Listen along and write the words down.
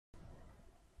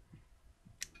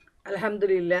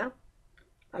আলহামদুলিল্লাহ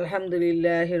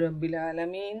আলহামদুলিল্লাহি রাব্বিল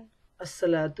আলামিন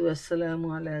আসসালাতু ওয়াসসালামু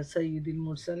আলা সাইয়্যিদিল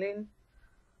মুরসালিন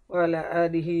ওয়া আলা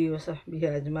আলিহি ওয়া সাহবিহি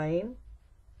আজমাইন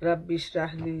রাব্বি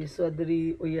ইশরাহ লি সাদরি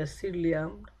ওয়া ইয়াসসির লি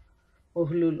আমরি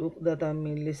ওহলুল উকদাতাম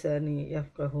মিন লিসানি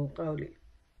ইয়াফকাহু কাওলি।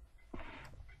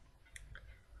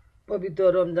 পবিত্র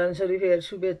রমজান শরীফের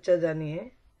শুভেচ্ছা জানিয়ে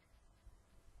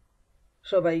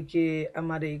সবাইকে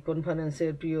আমার এই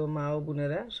কনফারেন্সের প্রিয় মা ও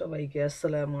বোনেরা সবাইকে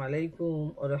আসসালামু আলাইকুম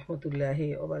ওয়া রাহমাতুল্লাহি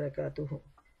ওয়া বারাকাতুহু।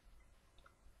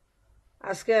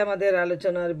 আজকে আমাদের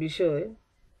আলোচনার বিষয়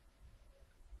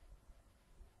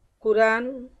কুরআন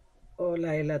ও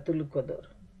লাইলাতুল কদর।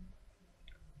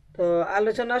 তো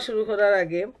আলোচনা শুরু করার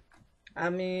আগে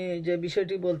আমি যে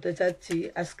বিষয়টি বলতে চাচ্ছি,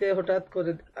 আজকে হঠাৎ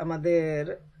করে আমাদের,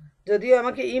 যদিও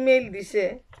আমাকে ইমেইল দিছে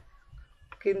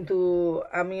কিন্তু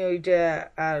আমি ওইটা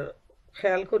আর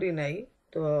খেয়াল করি নাই।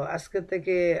 তো আজকে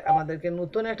থেকে আমাদেরকে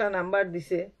নতুন একটা নাম্বার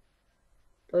দিছে।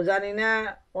 তো জানি না,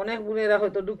 অনেক বোনেরা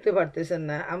হয়তো ঢুকতে পারতেছেন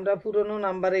না, আমরা পুরনো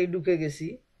নাম্বারেই ঢুকে গেছি।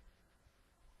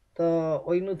 তো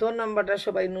ওই নতুন নাম্বারটা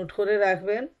সবাই নোট করে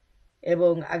রাখবেন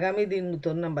এবং আগামী দিন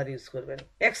নতুন নাম্বার ইউজ করবেন।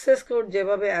 অ্যাক্সেস কোড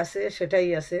যেভাবে আছে সেটাই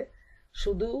আছে,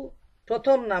 শুধু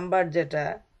প্রথম নাম্বার যেটা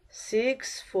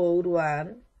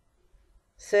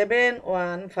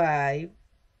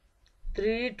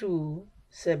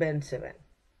 6417153277।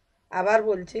 আবার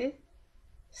বলছি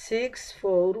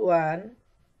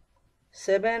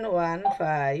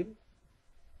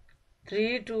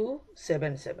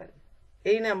 6417153277।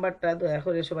 এই নাম্বারটা দয়া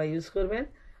করে সবাই ইউজ করবেন।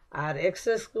 আর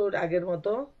অ্যাক্সেস কোড আগের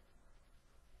মতো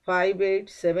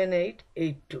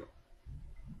 587882।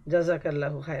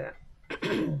 জাজাকাল্লাহু খায়রান।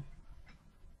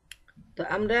 তো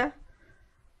আমরা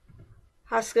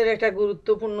আজকের একটা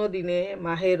গুরুত্বপূর্ণ দিনে,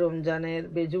 মাহে রমজানের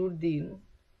বেজুর দিন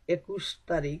 21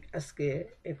 তারিখ, আজকে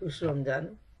 21 রমজান,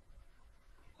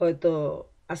 হয়তো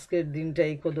আজকের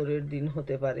দিনটাই কদরের দিন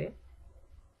হতে পারে,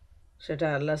 সেটা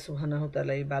আল্লাহ সুবহানাহু ওয়া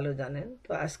তাআলাই ভালো জানেন।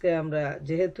 তো আজকে আমরা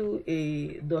যেহেতু এই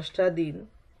 10টা দিন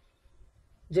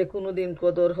যে কোনো দিন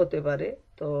কদর হতে পারে,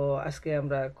 তো আজকে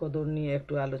আমরা কদর নিয়ে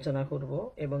একটু আলোচনা করব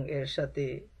এবং এর সাথে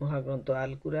মহাগ্রন্থ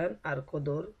আল কুরআন আর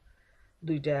কদর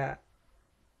দুইটা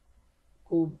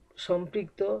খুব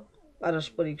সম্পৃক্ত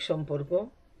পারস্পরিক সম্পর্ক।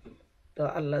 তো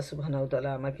আল্লাহ সুবহানাহু ওয়া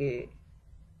তাআলা আমাকে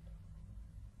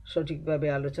সঠিকভাবে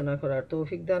আলোচনা করার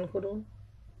তৌফিক দান করুন।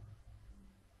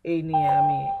 এই নিয়ে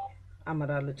আমি আমার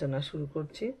আলোচনা শুরু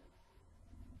করছি।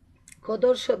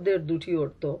 কদর শব্দের দুটি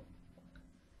অর্থ,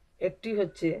 একটি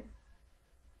হচ্ছে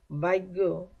ভাগ্য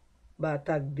বা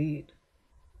তাকদীর,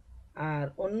 আর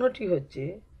অন্যটি হচ্ছে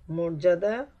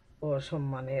মর্যাদা ও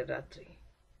সম্মানের রাত্রি।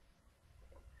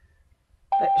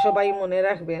 সবাই মনে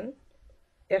রাখবেন,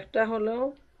 একটা হলো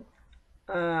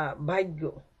ভাগ্য,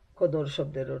 কদর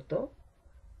শব্দের অর্থ,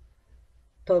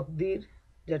 তকদির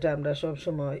যেটা আমরা সব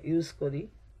সময় ইউজ করি।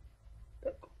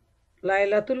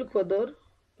 লাইলাতুল কদর,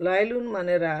 লাইলুন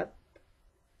মানে রাত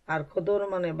আর কদর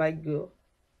মানে ভাগ্য,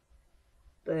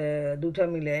 দুটা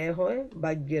মিলে হয়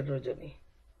ভাগ্যের রজনী।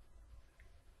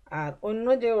 আর অন্য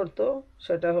যে অর্থ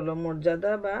সেটা হলো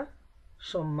মর্যাদা বা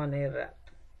সম্মানের রাত।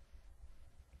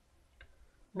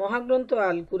 মহাগ্রন্থ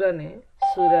আল কুরআনে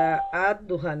সূরা আদ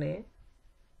দুহানে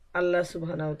আল্লাহ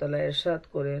সুবহানাহু ওয়া তাআলা ইরশাদ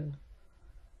করেন,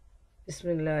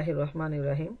 বিসমিল্লাহির রহমানির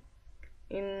রহিম,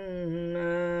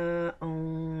 ইন্না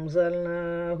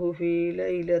আনজালনাহু ফি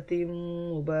লাইলাতিন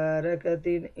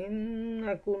মুবারাকাতিন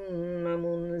ইন্না কুন্না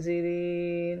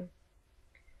মুনজিরিন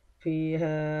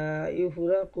ফিহা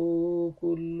ইউফরাকু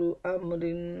কুল্লু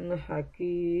আমরিন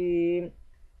হাকিম।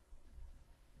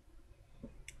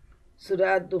 সূরা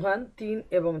আদ-দুহান 3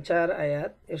 এবং 4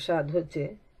 আয়াত ইরশাদ হচ্ছে,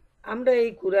 আমরা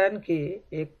এই কুরআনকে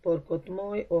এক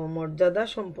বরকতময় ও মর্যাদা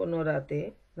সম্পন্ন রাতে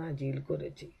নাজিল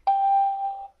করেছি,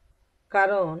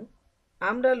 কারণ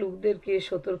আমরা লোকদেরকে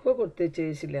সতর্ক করতে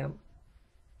চেয়েছিলাম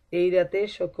এই রাতে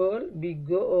সকল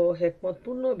বিজ্ঞ ও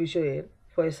হিকমতপূর্ণ বিষয়ের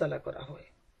ফয়সালা করা হয়।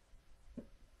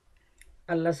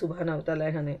 আল্লাহ সুবহানাহু ওয়া তাআলা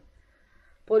এখানে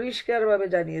পরিষ্কারভাবে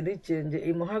জানিয়ে দিচ্ছেন যে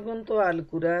এই মহাগ্রন্থ আল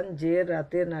কুরআন যে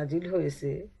রাতে নাজিল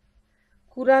হয়েছে,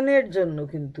 কুরআনের জন্য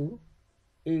কিন্তু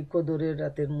এই কদরের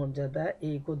রাতের মর্যাদা,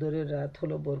 এই কদরের রাত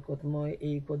হলো বরকতময়,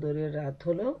 এই কদরের রাত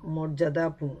হলো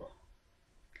মর্যাদাপূর্ণ।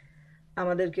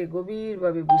 আমাদেরকে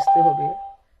গভীরভাবে বুঝতে হবে,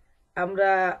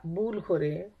 আমরা ভুল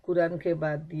করে কুরআনকে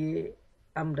বাদ দিয়ে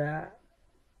আমরা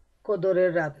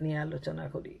কদরের রাত নিয়ে আলোচনা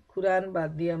করি, কুরআন বাদ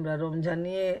দিয়ে আমরা রমজান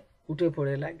নিয়ে উঠে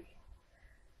পড়ে লাগি।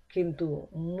 কিন্তু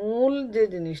মূল যে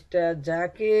জিনিসটা,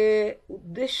 যাকে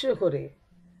উদ্দেশ্য করে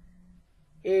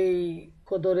এই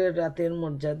কদরের রাতের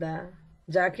মর্যাদা,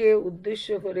 যাকে উদ্দেশ্য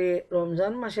করে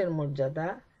রমজান মাসের মর্যাদা,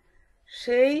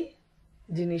 সেই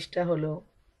জিনিসটা হলো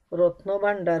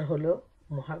রত্নভাণ্ডার, হলো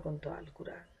মহাগ্রন্থ আল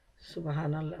কুরআন।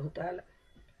 সুবহানাল্লাহু তাআলা।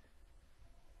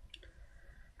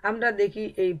 আমরা দেখি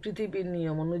এই পৃথিবীর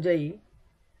নিয়ম অনুযায়ী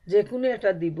যে কোনো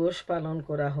একটা দিবস পালন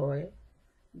করা হয়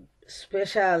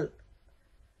স্পেশাল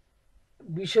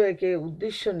বিষয়কে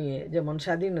উদ্দেশ্য নিয়ে, যেমন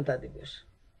স্বাধীনতা দিবস।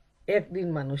 একদিন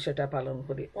মানুষ সেটা পালন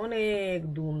করে অনেক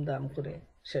ধুমধাম করে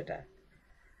সেটা।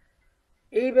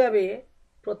 এইভাবে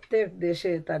প্রত্যেক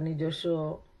দেশে তার নিজস্ব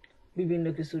বিভিন্ন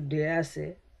কিছু ডে আছে,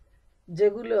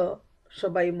 যেগুলো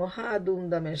সবাই মহা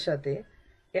ধুমধামের সাথে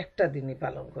একটা দিনই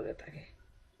পালন করে থাকে।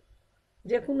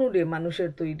 যে কোনো ডে, মানুষের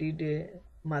তৈরি day,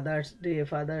 mother's day,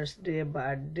 father's day,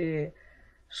 birthday,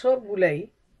 সবগুলাই,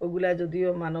 ওগুলা যদিও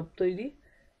মানব তৈরি,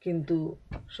 কিন্তু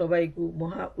সবাই খুব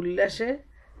মহা উল্লাসে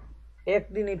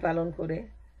একদিনই পালন করে।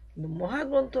 কিন্তু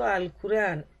মহাগ্রন্থ আল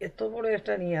কুরআন এত বড়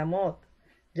একটা নিয়ামত,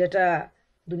 যেটা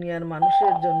দুনিয়ার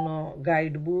মানুষের জন্য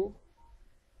গাইড বুক,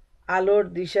 আলোর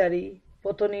দিশারি,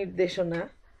 পথ নির্দেশনা।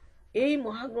 এই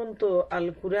মহাগ্রন্থ আল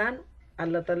কুরআন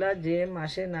আল্লাহ তাআলা যে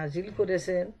মাসে নাজিল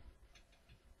করেছেন,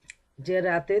 যে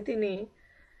রাতে তিনি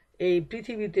এই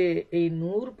পৃথিবীতে এই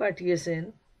নূর পাঠিয়েছেন,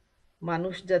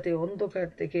 মানুষ যাতে অন্ধকার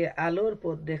থেকে আলোর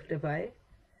পথ দেখতে পায়,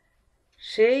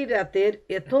 সেই রাতের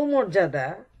এত মর্যাদা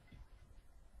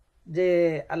যে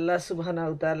আল্লাহ সুবহানাহু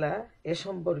ওয়া তাআলা এ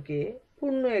সম্পর্কে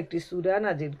পূর্ণ একটি সূরা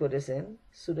নাজিল করেছেন,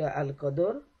 সূরা আল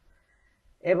কদর।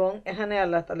 এবং এখানে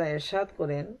আল্লাহ তাআলা ইরশাদ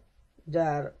করেন,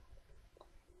 যার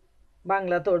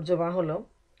বাংলা তর্জমা হলো,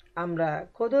 আমরা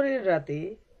কদরের রাতে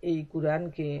এই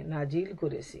কুরআনকে নাজিল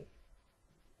করেছি।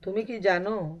 তুমি কি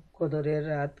জানো কদরের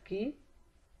রাত কি?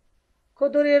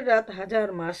 কদরের রাত 1000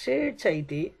 মাসের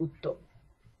চাইতে উত্তম।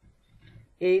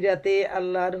 এই রাতে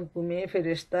আল্লাহর হুকুমে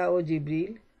ফেরেশতা ও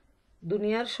জিবরিল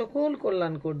দুনিয়ার সকল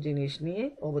কল্যাণকর জিনিস নিয়ে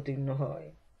অবতীর্ণ হয়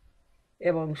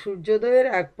এবং সূর্যোদয়ের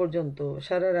আগ পর্যন্ত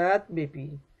সারা রাত ব্যাপী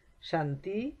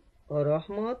শান্তি ও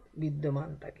রহমত বিদ্যমান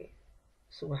থাকে।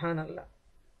 সুবহানাল্লাহ।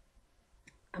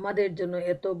 আমাদের জন্য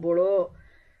এত বড়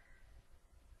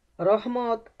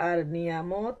রহমত আর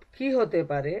নিয়ামত কি হতে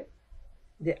পারে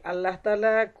যে আল্লাহ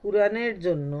তাআলা কুরআনের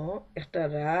জন্য একটা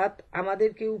রাত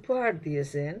আমাদেরকে উপহার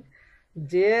দিয়েছেন,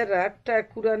 যে রাতটা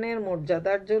কুরআনের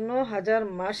মর্যাদার জন্য 1000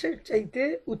 মাসের চাইতে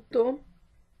উত্তম।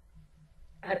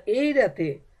 আর এই রাতে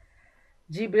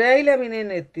জিবরাইল আমিনের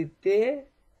নেতৃত্বে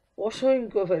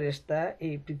অসংখ্য ফেরেশতা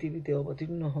এই পৃথিবীতে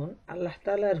অবতীর্ণ হন আল্লাহ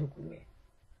তাআলার হুকুমে,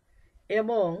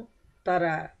 এবং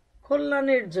তারা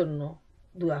কল্যাণের জন্য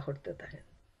দোয়া করতে থাকেন।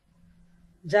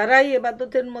 যারাই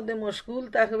ইবাদতের মধ্যে মশগুল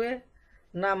থাকবে,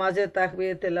 নামাজে থাকবে,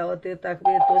 তেলাওয়াতে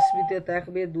থাকবে, তাসবিতে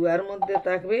থাকবে, দুয়ার মধ্যে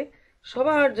থাকবে,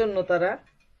 সবার জন্য তারা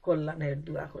কল্যাণের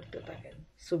দোয়া করতে থাকেন।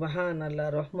 সুবহানাল্লাহ,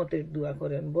 রহমতের দোয়া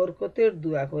করেন, বরকতের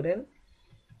দোয়া করেন।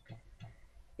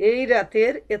 এই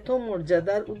রাতের এত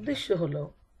মর্যাদার উদ্দেশ্য হলো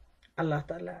আল্লাহ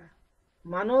তাআলা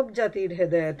মানব জাতির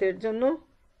হেদায়েতের জন্য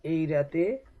এই রাতে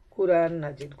কুরআন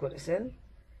নাজিল করেছেন,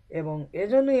 এবং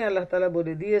এজন্যই আল্লাহ তাআলা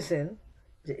বলে দিয়েছেন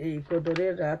যে এই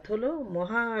কদরের রাত হলো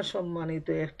মহা সম্মানিত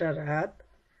একটা রাত।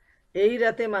 এই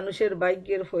রাতে মানুষের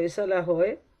ভাগ্যের ফয়সালা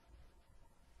হয়।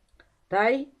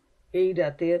 তাই এই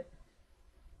রাতের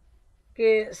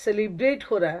কে সেলিব্রেট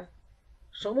করা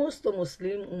সমস্ত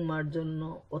মুসলিম উম্মার জন্য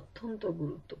অত্যন্ত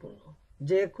গুরুত্বপূর্ণ।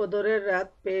 যে কদরের রাত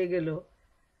পেয়ে গেল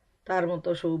তার মতো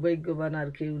সৌভাগ্যবান আর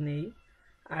কেউ নেই,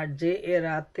 আর যে এ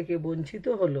রাত থেকে বঞ্চিত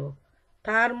হলো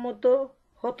তার মতো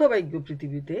হতভাগ্য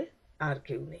পৃথিবীতে আর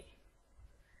কেউ নেই।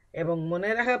 এবং মনে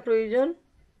রাখা প্রয়োজন,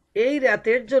 এই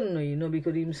রাতের জন্যই নবী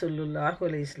করিম সাল্লাল্লাহু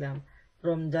আলাইহি ইসলাম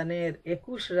রমজানের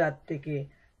 21 রাত থেকে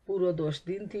পুরো 10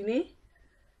 দিন তিনি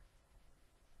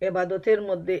এবাদতের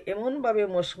মধ্যে এমনভাবে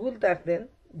মশগুল থাকতেন,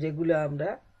 যেগুলো আমরা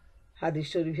হাদিস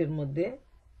শরীফের মধ্যে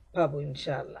পাবো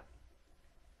ইনশাআল্লাহ।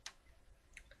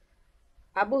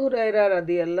 আবু হুরায়রা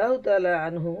রাদিয়াল্লাহু তাআলা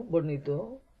আনহু বর্ণিত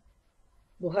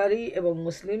বুখারী এবং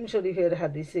মুসলিম শরীফের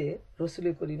হাদিসে রাসূল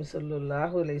করিম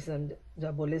সাল্লাল্লাহু আলাইহি ওয়াসাল্লাম যা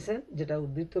বলেছেন, যেটা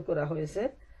উদ্ধৃত করা হয়েছে,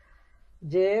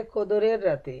 যে কদরের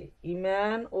রাতে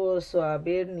ঈমান ও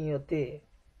সওয়াবের নিয়তে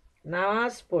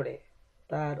নামাজ পড়ে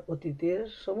তার অতীতের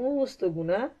সমস্ত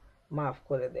গুনাহ মাফ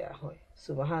করে দেয়া হয়।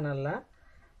 সুবহানাল্লাহ।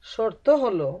 শর্ত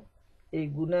হলো এই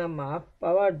গুনাহ মাফ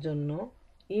পাওয়ার জন্য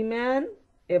ঈমান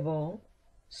এবং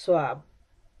সওয়াব।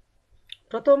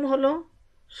 প্রথম হলো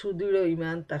সুদৃঢ়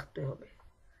ঈমান থাকতে হবে,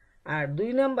 আর 2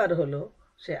 নাম্বার হলো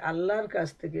সে আল্লাহর কাছ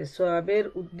থেকে সওয়াবের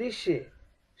উদ্দেশ্যে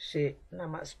সে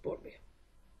নামাজ পড়বে।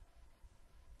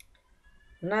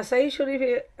 নাসাই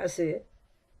শরীফে আছে,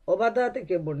 ওবাদা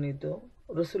থেকে বর্ণিত,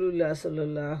 রাসূলুল্লাহ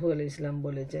সাল্লাল্লাহু আলাইহি ইসলাম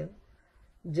বলেছেন,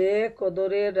 যে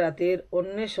কদরের রাতের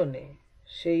অন্বেষণে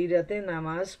সেই রাতে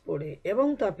নামাজ পড়ে এবং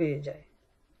তা পেয়ে যায়,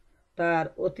 তার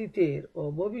অতীতের ও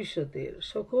ভবিষ্যতের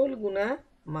সকল গুনাহ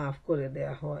মাফ করে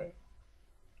দেয়া হয়।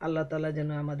 আল্লাহ তাআলা যেন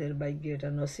আমাদের ভাগ্যে এটা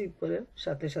নসিব করেন।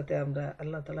 সাথে সাথে আমরা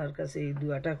আল্লাহ তাআলার কাছে এই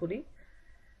দোয়াটা করি।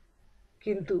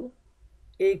 কিন্তু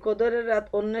এই কদরের রাত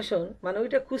অন্বেষণ মানে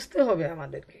ওইটা খুঁজতে হবে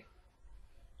আমাদেরকে।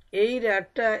 এই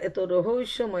রাতটা এত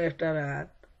রহস্যময় একটা রাত।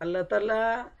 আল্লাহ তাআলা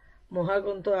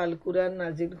মহাগ্রন্থ আল কুরআন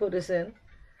নাজিল করেছেন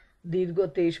দীর্ঘ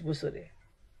 23 বছরে,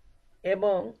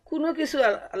 এবং কোনো কিছু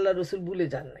আল্লাহ রসুল ভুলে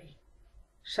যান নাই।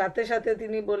 সাথে সাথে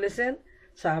তিনি বলেছেন,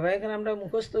 সাহাবায়ে কেরামরা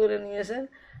মুখস্থ করে নিয়েছেন,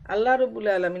 আল্লাহ রাব্বুল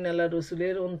আলামিন আল্লাহ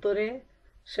রসুলের অন্তরে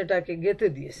সেটাকে গেঁথে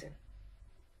দিয়েছেন।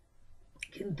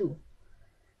 কিন্তু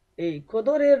এই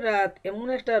কদরের রাত এমন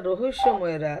একটা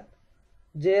রহস্যময় রাত,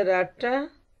 যে রাতটা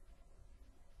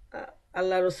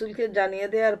আল্লাহ রসুলকে জানিয়ে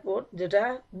দেওয়ার পর যেটা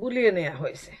বুলিয়ে নেওয়া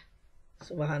হয়েছে।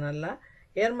 সুবহানাল্লাহ।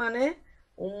 এর মানে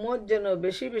উম্মত যেন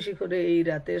বেশি বেশি করে এই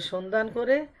রাতের সন্ধান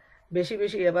করে, বেশি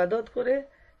বেশি ইবাদত করে,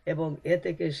 এবং এ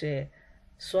থেকে সে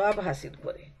সওয়াব হাসিল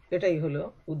করে। এটাই হলো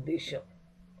উদ্দেশ্য।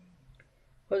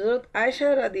 হযরত আয়েশা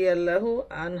রাদিয়াল্লাহু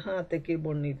আনহা থেকে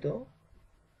বর্ণিত,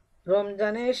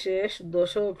 রমজানের শেষ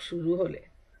দশক শুরু হলে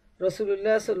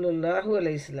রাসূলুল্লাহ সাল্লাল্লাহু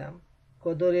আলাইহি ওয়াসাল্লাম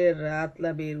কদরের রাত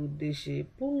লাভের উদ্দেশ্যে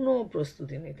পূর্ণ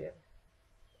প্রস্তুতি নিতেন।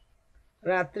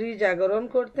 রাত্রি জাগরণ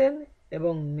করতেন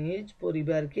এবং নিজ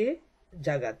পরিবারকে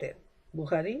জাগাতেন।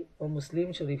 বুখারী ও মুসলিম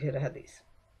শরীফের হাদিস।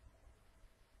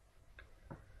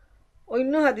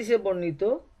 অন্য হাদিসে বর্ণিত,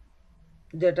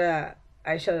 যেটা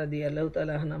আয়েশা রাদিয়াল্লাহু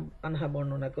তাআলা আনহা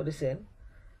বর্ণনা করেছেন,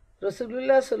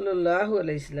 রাসূলুল্লাহ সাল্লাল্লাহু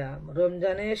আলাইহি ওয়াসাল্লাম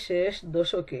রমজানের শেষ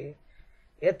দশকে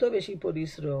এত বেশি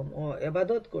পরিশ্রম ও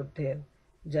ইবাদত করতেন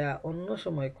যা অন্য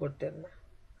সময় করতেন না।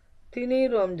 তিনি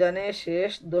রমজানের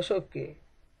শেষ দশককে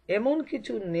এমন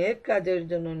কিছু নেক কাজের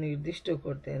জন্য নির্দিষ্ট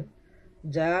করতেন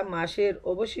যা মাসের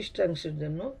অবশিষ্টাংশের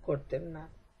জন্য করতেন না।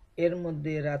 এর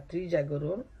মধ্যে রাত্রি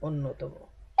জাগরণ অন্যতম।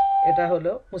 এটা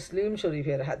হলো মুসলিম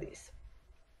শরীফের হাদিস।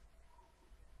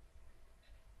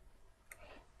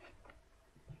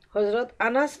 হযরত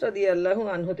আনাস রাদিয়াল্লাহু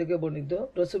আনহু থেকে বর্ণিত,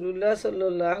 রাসূলুল্লাহ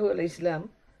সাল্লাল্লাহু আলাইহি ওয়াসাল্লাম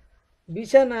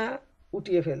বিছানা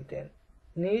উঠিয়ে ফেলতেন,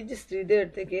 নিজ স্ত্রীদের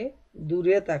থেকে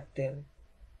দূরে থাকতেন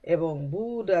এবং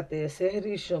ভোর রাতে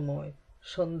সেহরির সময়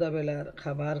সন্ধ্যাবেলার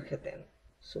খাবার খেতেন।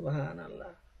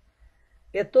 সুবহানাল্লাহ।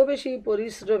 এত বেশি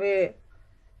পরিশ্রমে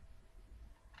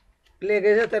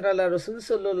লেগে যেতেন আল্লাহ রসুল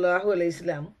সাল্লাল্লাহু আলাইহি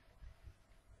ওয়াসাল্লাম,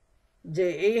 যে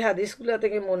এই হাদিসগুলা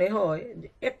থেকে মনে হয় যে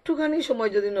একটুখানি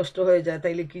সময় যদি নষ্ট হয়ে যায়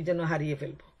তাইলে কি যেন হারিয়ে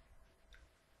ফেলব।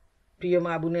 প্রিয়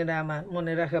মা বোনেরা আমার,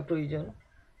 মনে রাখা প্রয়োজন,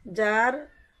 যার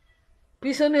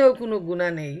পিছনেও কোনো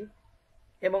গুনাহ নেই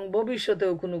এবং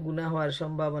ভবিষ্যতেও কোনো গুনাহ হওয়ার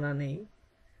সম্ভাবনা নেই,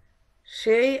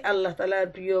 সেই আল্লাহ তাআলার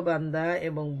প্রিয় বান্দা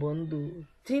এবং বন্ধু,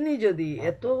 তিনি যদি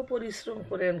এত পরিশ্রম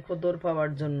করেন কদর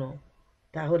পাওয়ার জন্য,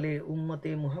 তাহলে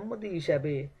উম্মতে মুহাম্মদী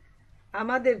হিসাবে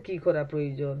আমাদের কি করা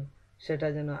প্রয়োজন সেটা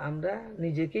যেন আমরা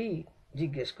নিজেকেই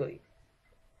জিজ্ঞেস করি।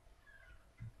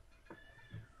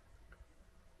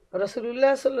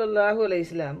 রাসূলুল্লাহ সাল্লাল্লাহু আলাইহি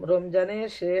ওয়াসাল্লাম রমজানের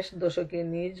শেষ দশকে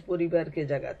নিজ পরিবারকে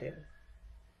জাগাতেন।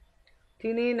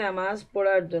 তিনি নামাজ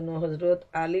পড়ার জন্য হযরত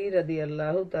আলী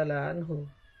রাদিয়াল্লাহু তাআলা আনহু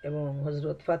এবং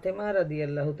হযরত ফাতেমা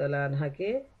রাদিয়াল্লাহু তাআলা আনহাকে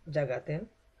জাগাতেন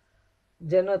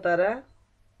যেন তারা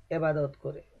ইবাদত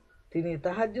করে। তিনি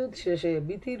তাহাজ্জুদ শেষে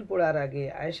বিতির পড়ার আগে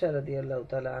আয়েশা রাদিয়াল্লাহু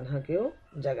তাআলা আনহাকেও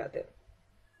জাগাতেন।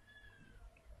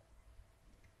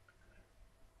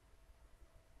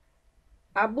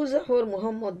 আবু জাফর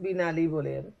মুহাম্মদ বিন আলী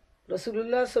বলেন,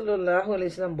 রাসূলুল্লাহ সাল্লাল্লাহু আলাইহি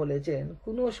ওয়াসাল্লাম বলেছেন,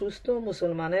 কোনো সুস্থ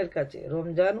মুসলমানের কাছে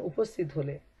রমজান উপস্থিত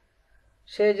হলে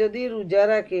সে যদি রোজা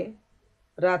রাখে,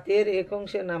 রাতের এক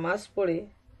অংশে নামাজ পড়ে,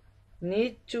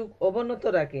 নিজ চোখ অবনত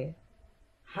রাখে,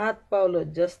 হাত পা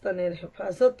লজ্জাস্থানের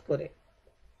হেফাজত করে,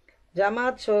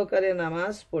 জামাত সহকারে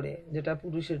নামাজ পড়ে, যেটা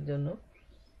পুরুষের জন্য,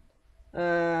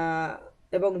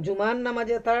 এবং জুমার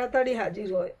নামাজে তাড়াতাড়ি হাজির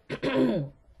হয়,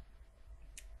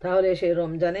 তাহলে সে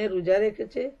রমজানে রোজা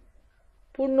রেখেছে,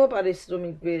 পূর্ণ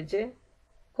পারিশ্রমিক পেয়েছে,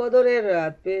 কদরের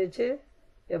রাত পেয়েছে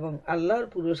এবং আল্লাহর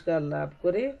পুরস্কার লাভ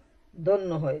করে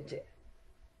ধন্য হয়েছে।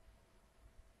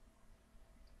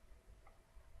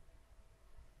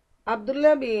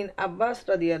 আব্দুল্লাহ বিন আব্বাস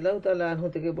রাদিয়াল্লাহু তাআলা আনহু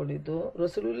থেকে বর্ণিত,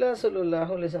 রাসূলুল্লাহ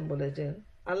সাল্লাল্লাহু আলাইহি ওয়াসাল্লাম বলেছেন,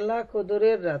 আল্লাহ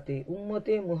কদরের রাতে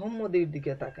উম্মতে মুহাম্মদীর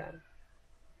দিকে তাকান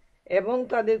এবং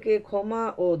তাদেরকে ক্ষমা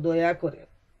ও দয়া করেন।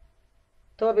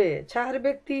 তবে 4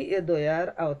 ব্যক্তি এ দয়ার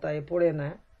আওতায় পড়ে না।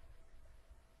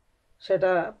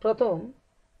 সেটা প্রথম,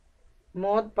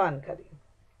 মদ পানকারী;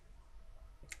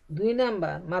 2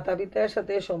 নাম্বার, মাতা পিতার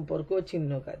সাথে সম্পর্ক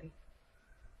ছিন্নকারী;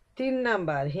 3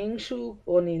 নাম্বার, হিংসুক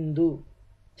ও নিন্দুক;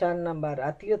 4 নাম্বার,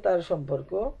 আত্মীয়তার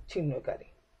সম্পর্ক ছিন্নকারী।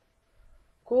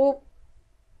 খুব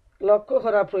লক্ষ্য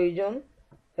করা প্রয়োজন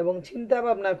এবং চিন্তা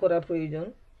ভাবনা করা প্রয়োজন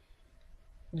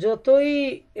যতই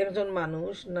একজন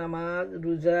মানুষ নামাজ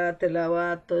রোজা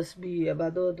তেলাওয়াত তসবিহ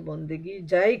ইবাদত বন্দেগী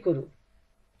যাই করুক,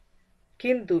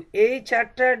 কিন্তু এই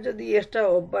চারটার যদি একটা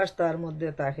অভ্যাস তার মধ্যে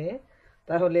থাকে,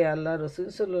 তাহলে আল্লাহ রসুল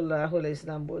সাল্লাল্লাহু আলাইহি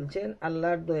ইসলাম বলছেন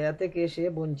আল্লাহর দয়া থেকে সে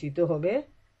বঞ্চিত হবে।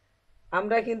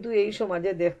 আমরা কিন্তু এই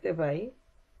সমাজে দেখতে পাই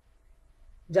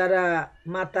যারা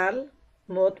মাতাল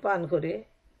মদ পান করে,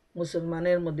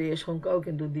 মুসলমানের মধ্যে এ সংখ্যাও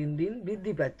কিন্তু দিন দিন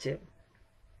বৃদ্ধি পাচ্ছে।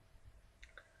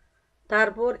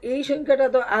 তারপর এই সংখ্যাটা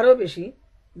তো আরও বেশি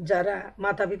যারা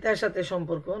মাতা পিতার সাথে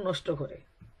সম্পর্ক নষ্ট করে,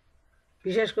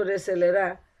 বিশেষ করে ছেলেরা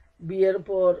বিয়ের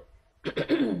পর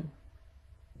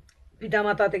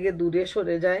পিতামাতা থেকে দূরে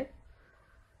সরে যায়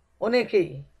অনেকেই।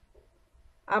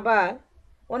 আবার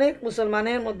অনেক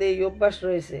মুসলমানের মধ্যে এই অভ্যাস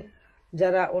রয়েছে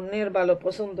যারা অন্যের ভালো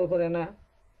পছন্দ করে না,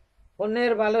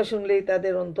 অন্যের ভালো শুনলেই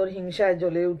তাদের অন্তর হিংসায়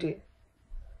জ্বলে উঠে।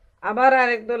 আবার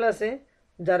আরেক দল আছে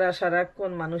যারা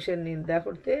সারাক্ষণ মানুষের নিন্দা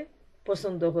করতে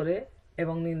পছন্দ করে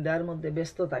এবং নিন্দার মধ্যে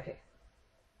ব্যস্ত থাকে।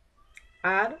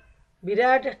 আর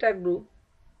বিরাট একটা গ্রুপ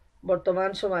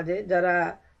বর্তমান সমাজে যারা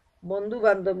বন্ধু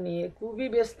বান্ধব নিয়ে খুবই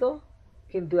ব্যস্ত,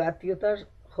 কিন্তু আত্মীয়তার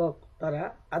হক তারা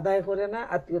আদায় করে না,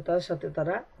 আত্মীয়তার সাথে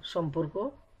তারা সম্পর্ক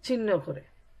ছিন্ন করে।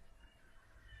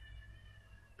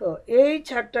 তো এই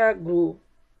চারটা গ্রুপ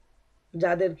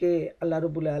যাদেরকে আল্লাহ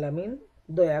রাব্বুল আলামিন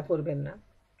দয়া করবেন না।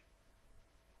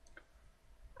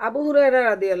 আবু হুরায়রা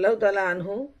রাদিয়াল্লাহু তাআলা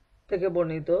আনহু থেকে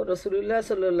বর্ণিত, রাসূলুল্লাহ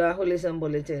সাল্লাল্লাহু আলাইহি ওয়াসাল্লাম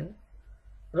বলেছেন,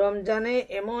 রমজানে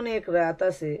এমন এক রাত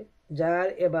আছে যার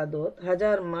ইবাদত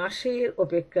হাজার মাসের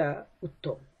অপেক্ষা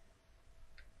উত্তম।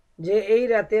 যে এই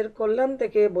রাতের কল্যাণ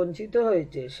থেকে বঞ্চিত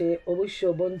হয়েছে সে অবশ্য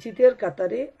বঞ্চিতের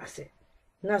কাতারে আছে।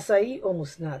 নাসাই ও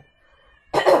মুসনাদ।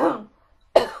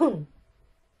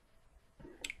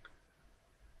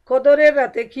 কদরের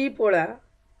রাতে কি পড়া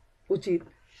উচিত,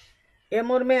 এ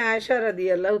মর্মে আয়েশা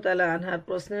রাদিয়াল্লাহু তাআলা আনহার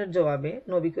প্রশ্নের জবাবে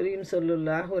নবী করিম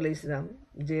সাল্লাল্লাহু আলাইহি ওয়াসাল্লাম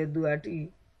যে দুআটি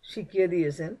শিখিয়ে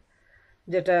দিয়েছেন,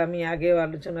 যেটা আমি আগেও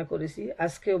আলোচনা করেছি,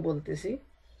 আজকেও বলতেছি,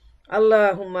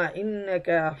 আল্লাহুম্মা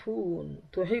ইন্নাকা আফুন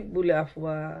তুহিব্বুল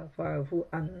আফওয়া ফাআফু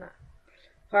আন্না।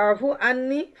 ফাআফু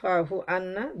আন্নি, ফাআফু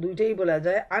আন্না দুইটাই বলা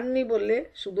যায়। আন্নি বললে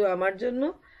শুধু আমার জন্য,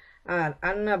 আর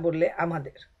আন্না বললে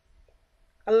আমাদের।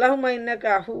 আল্লাহুম্মা ইন্নাকা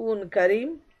আফুন কারীম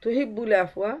তুহিব্বুল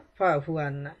আফওয়া ফাআফু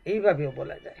আন্না, এইভাবেও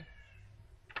বলা যায়।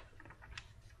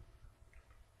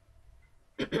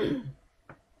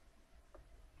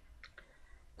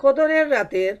 কদরের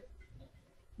রাতের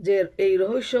যে এই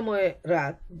রহস্যময়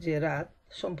রাত, যে রাত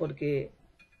সম্পর্কে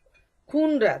কোন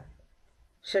রাত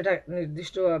সেটা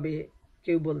নির্দিষ্টভাবে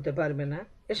কেউ বলতে পারবে না।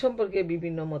 এ সম্পর্কে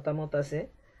বিভিন্ন মতামত আছে,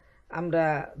 আমরা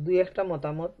দুই একটা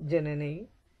মতামত জেনে নেই।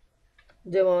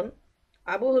 যেমন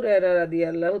আবু হুরায়রা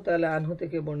রাদিয়াল্লাহু তাআলা আনহু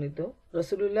থেকে বর্ণিত,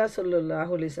 রাসূলুল্লাহ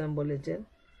সাল্লাল্লাহু আলাইহি ওয়াসাল্লাম বলেছেন,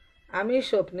 আমি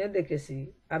স্বপ্নে দেখেছি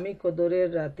আমি কদরের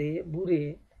রাতে বুড়ে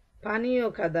পানি ও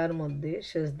কাদার মধ্যে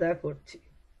সেজদা করছি।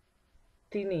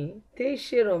 তিনি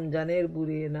 23শে রমজানের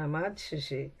বুড়ে নামাজ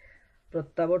শেষে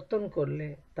প্রত্যাবর্তন করলে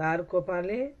তার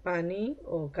কপালে পানি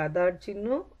ও কাদার চিহ্ন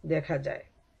দেখা যায়।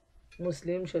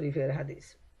 মুসলিম শরীফের হাদিস।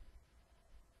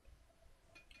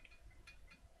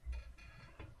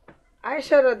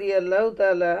 আয়েশা রাদিয়াল্লাহু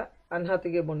তাআলা আনহা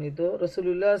থেকে বর্ণিত,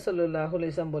 রাসূলুল্লাহ সাল্লাল্লাহু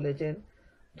আলাইহি ওয়াসাল্লাম বলেছেন,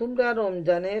 তোমরা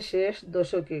রমজানের শেষ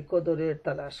দশকে কদরের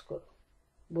তালাশ করো।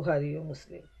 বুখারী ও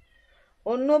মুসলিম।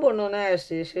 অন্য বর্ণনায়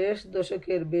আসে শেষ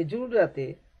দশকের বেজুর রাতে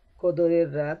কদরের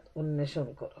রাত অন্বেষণ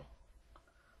করো।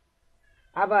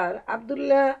 আবার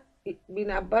আব্দুল্লাহ বিন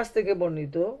আব্বাস থেকে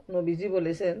বর্ণিত, নবীজি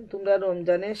বলেছেন, তোমরা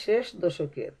রমজানের শেষ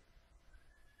দশকের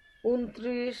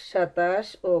 29, 27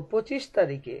 ও 25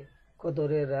 তারিখে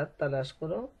কদরের রাত তালাশ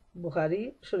করো। বুখারী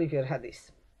শরীফের হাদিস।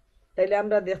 তাইলে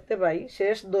আমরা দেখতে পাই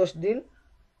শেষ 10 দিন,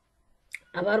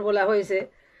 আবার বলা হয়েছে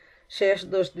শেষ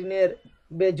 10 দিনের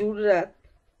বেজুর রাত।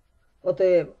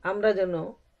 অতএব আমরা যেন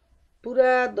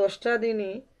পুরা 10টা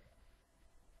দিনই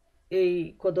এই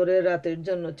কদরের রাতের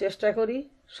জন্য চেষ্টা করি,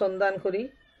 সন্ধান করি।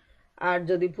 আর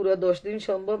যদি পুরো 10 দিন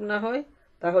সম্ভব না হয়,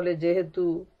 তাহলে যেহেতু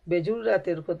বেজুর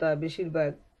রাতের কথা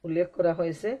বেশিরভাগ উল্লেখ করা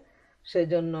হয়েছে,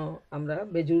 সেজন্য আমরা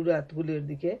বেজুর রাতগুলির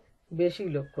দিকে বেশি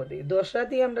লক্ষ্য দিই। 10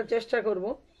 রাতই আমরা চেষ্টা করব,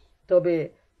 তবে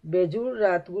বেজুর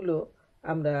রাতগুলো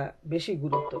আমরা বেশি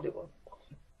গুরুত্ব দেব।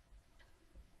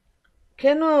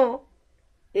 কেন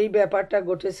এই ব্যাপারটা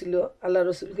ঘটেছিল, আল্লাহ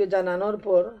রসুলকে জানানোর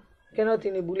পর কেন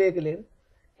তিনি ভুলে গেলেন,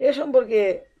 এ সম্পর্কে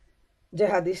যে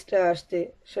হাদিসটা আসছে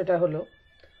সেটা হলো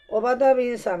ওবাদা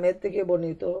বিন সামেদ থেকে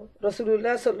বর্ণিত,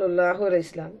 রাসূলুল্লাহ সাল্লাল্লাহু আলাইহি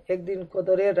ওয়াসাল্লাম একদিন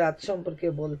কদরের রাত সম্পর্কে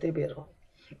বলতে বের হন।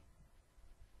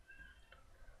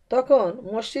 তখন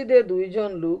মসজিদে 2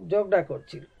 জন লোক ঝগড়া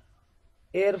করছিল।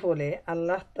 এর ফলে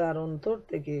আল্লাহ তার অন্তর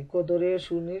থেকে কদরের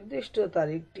সুনির্দিষ্ট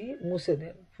তারিখটি মুছে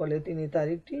দেন, ফলে তিনি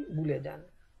তারিখটি ভুলে যান।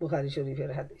 বুখারী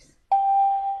শরীফের হাদিস।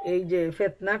 এই যে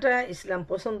ফিতনাটা ইসলাম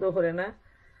পছন্দ করে না,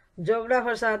 ঝগড়া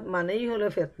ফাসাদ মানেই হলো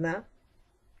ফিতনা।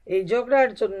 এই ঝগড়ার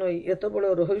জন্যই এত বড়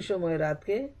রহস্যময়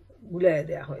রাতকে বুলাইয়া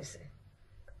দেওয়া হয়েছে।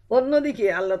 অন্যদিকে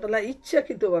আল্লাহ তাআলা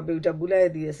ইচ্ছাকৃতভাবে ওইটা বুলাইয়া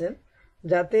দিয়েছেন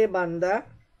যাতে বান্দা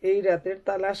এই রাতের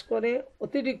তালাশ করে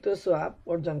অতিরিক্ত সওয়াব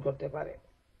অর্জন করতে পারে।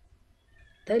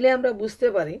 তাইলে আমরা বুঝতে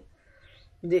পারি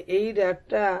যে এই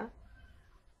রাতটা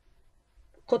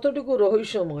কতটুকু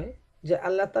রহস্যময়, যে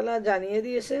আল্লাহ তাআলা জানিয়ে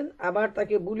দিয়েছেন আবার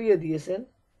তাকে বুলিয়ে দিয়েছেন।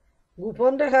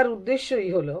 গোপন রাখার উদ্দেশ্যই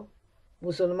হলো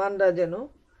মুসলমানরা যেন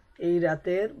এই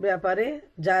রাতের ব্যাপারে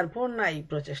যার পর নাই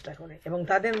প্রচেষ্টা করে এবং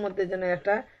তাদের মধ্যে যেন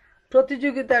একটা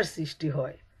প্রতিযোগিতার সৃষ্টি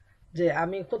হয় যে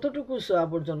আমি কতটুকু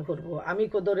সওয়াব অর্জন করব, আমি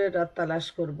কদরের রাত তালাশ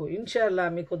করব, ইনশাআল্লাহ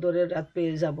আমি কদরের রাত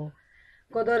পেয়ে যাব।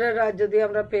 কদরের রাত যদি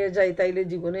আমরা পেয়ে যাই তাইলে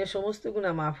জীবনের সমস্ত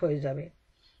গুনাহ মাফ হয়ে যাবে।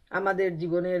 আমাদের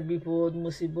জীবনের বিপদ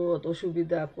মুসিবত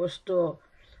অসুবিধা কষ্ট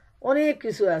অনেক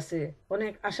কিছু আছে,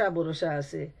 অনেক আশা ভরসা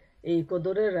আছে। এই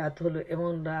কদরের রাত হলো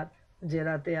এমন রাত যে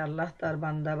রাতে আল্লাহ তার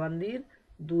বান্দাবান্দির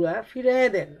দুয়া ফিরিয়ে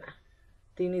দেন না,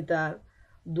 তিনি তার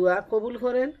দুয়া কবুল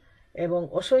করেন এবং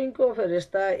অসংখ্য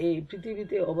ফেরেশতা এই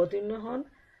পৃথিবীতে অবতীর্ণ হন।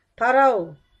 তারাও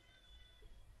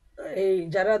এই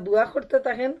যারা দোয়া করতে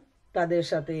থাকেন তাদের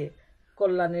সাথে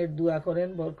কল্যাণের দোয়া করেন,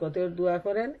 বরকতের দোয়া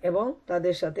করেন এবং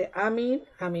তাদের সাথে আমিন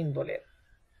আমিন বলেন।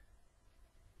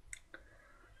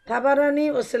 তাবারানী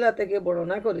ওসিলা থেকে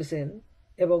বর্ণনা করেছেন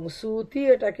এবং সুতি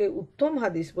এটাকে উত্তম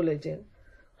হাদিস বলেছেন।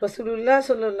 রাসূলুল্লাহ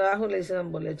সাল্লাল্লাহু আলাইহি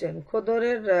সাল্লাম বলেছেন,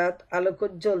 কদরের রাত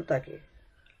আলোকোজ্জ্বল থাকে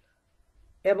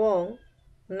এবং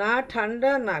না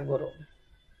ঠান্ডা না গরম।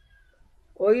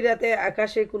 ওই রাতে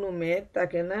আকাশে কোনো মেঘ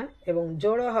থাকে না এবং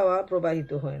ঝড়ো হাওয়া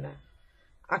প্রবাহিত হয় না।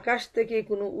 আকাশ থেকে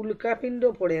কোনো উল্কাপিণ্ড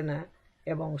পড়ে না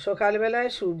এবং সকালবেলায়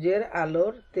সূর্যের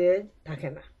আলোর তেজ থাকে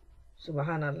না।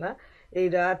 সুবহানাল্লাহ। এই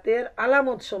রাতের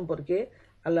আলামত সম্পর্কে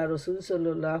আল্লাহ রসুল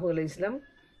সাল্লাল্লাহু আলাইহি ওয়াসাল্লাম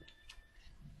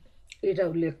এটা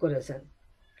উল্লেখ করেছেন।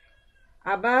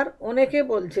 আবার অনেকে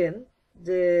বলছেন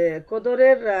যে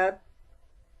কদরের রাত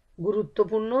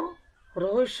গুরুত্বপূর্ণ,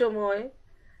 রহস্যময়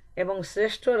এবং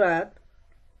শ্রেষ্ঠ রাত,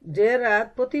 যে রাত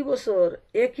প্রতি বছর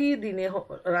একই দিনে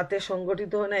রাতে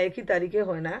সংগঠিত হয় না, একই তারিখে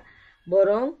হয় না,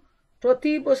 বরং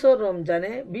প্রতি বছর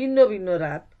রমজানে ভিন্ন ভিন্ন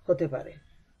রাত হতে পারে।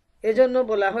 এজন্য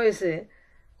বলা হয়েছে,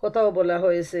 কোথাও বলা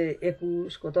হয়েছে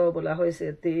 21, কোথাও বলা হয়েছে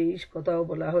 23, কোথাও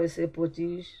বলা হয়েছে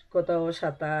 25, কোথাও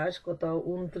 27, কোথাও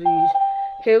 29,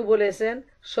 কেউ বলেছেন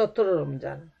 17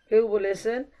 রমজান, কেউ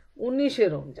বলেছেন 19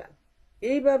 রমজান।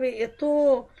 এইভাবে এত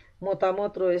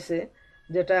মতামত রয়েছে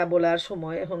যেটা বলার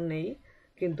সময় এখন নেই,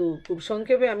 কিন্তু খুব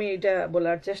সংক্ষেপে আমি এটা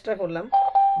বলার চেষ্টা করলাম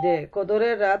যে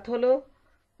কদরের রাত হলো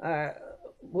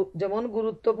যেমন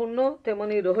গুরুত্বপূর্ণ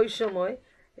তেমনি রহস্যময়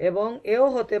এবং এও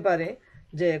হতে পারে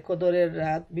যে কদরের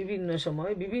রাত বিভিন্ন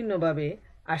সময় বিভিন্নভাবে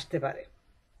আসতে পারে।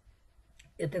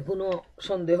 এতে কোনো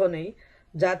সন্দেহ নেই,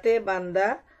 যাতে বান্দা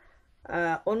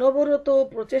অনবরত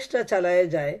প্রচেষ্টা চালায়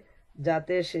যায়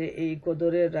যাতে সে এই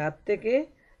কদরের রাত থেকে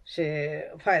সে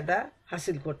ফায়দা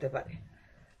হাসিল করতে পারে।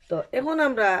 তো এখন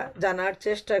আমরা জানার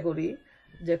চেষ্টা করি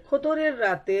যে কদরের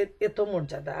রাতের এত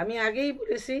মর্যাদা। আমি আগেই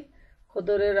বলেছি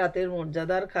কদরের রাতের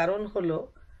মর্যাদার কারণ হলো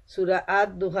সূরা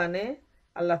আদ-দুহানে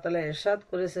আল্লাহ তাআলা ইরশাদ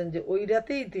করেছেন যে ওই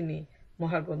রাতেই তিনি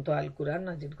মহাগ্রন্থ আল কুরআন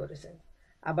নাজিল করেছেন।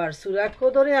 আবার সূরা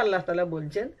কদরে আল্লাহ তাআলা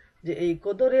বলছেন যে এই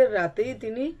কদরের রাতেই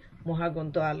তিনি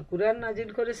মহাগ্রন্থ আল কুরআন নাজিল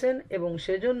করেছেন এবং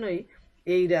সেজন্যই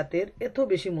এই রাতের এত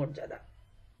বেশি মর্যাদা।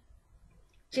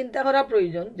 চিন্তা করা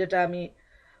প্রয়োজন, যেটা আমি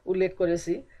উল্লেখ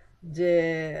করেছি যে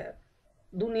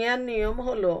দুনিয়ার নিয়ম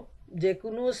হলো যে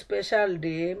কোনো স্পেশাল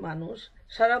ডে মানুষ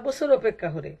সারা বছর অপেক্ষা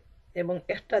করে এবং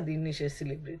একটা দিন সে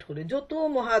সেলিব্রেট করে, যত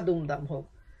মহা ধুমধাম হোক।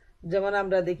 যেমন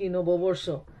আমরা দেখি নববর্ষ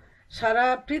সারা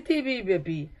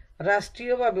পৃথিবীব্যাপী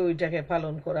রাষ্ট্রীয়ভাবে ওইটাকে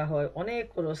পালন করা হয়, অনেক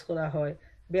খরচ করা হয়,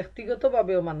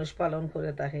 ব্যক্তিগতভাবেও মানুষ পালন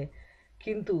করে থাকে।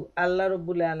 কিন্তু আল্লাহ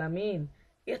রব্বুল আলামিন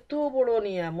এত বড়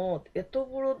নিয়ামত, এত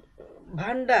বড়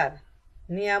ভান্ডার,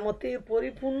 নিয়ামতে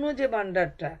পরিপূর্ণ যে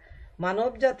ভান্ডারটা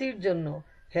মানব জাতির জন্য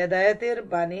হেদায়েতের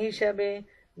বাণী হিসাবে,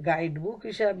 গাইডবুক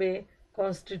হিসাবে,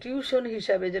 কনস্টিটিউশন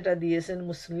হিসাবে যেটা দিয়েছেন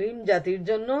মুসলিম জাতির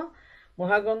জন্য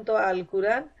মহাগ্রন্থ আল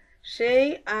কুরআন, সেই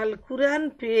আল কুরআন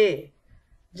পেয়ে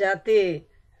যাতে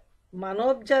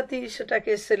মানব জাতি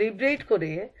সেটাকে সেলিব্রেট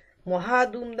করে মহা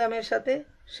ধুমধামের সাথে,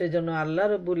 সেজন্য আল্লাহ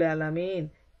রব্বুল আলামিন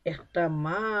একটা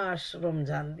মাস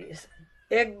রমজান দিয়েছেন।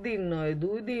 একদিন নয়,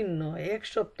 2 দিন নয়, 1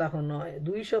 সপ্তাহ নয়,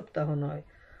 2 সপ্তাহ নয়,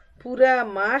 পুরা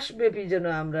মাস ব্যাপী যেন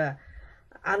আমরা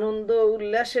আনন্দ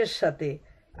উল্লাসের সাথে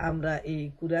আমরা এই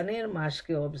কুরআনের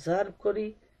মাসকে অবজার্ভ করি,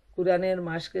 কুরআনের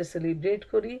মাসকে সেলিব্রেট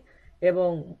করি।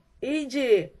 এবং এই যে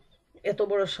এত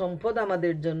বড় সম্পদ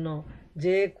আমাদের জন্য,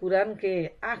 যে কুরআনকে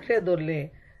আঁকড়ে ধরলে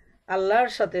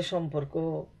আল্লাহর সাথে সম্পর্ক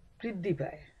বৃদ্ধি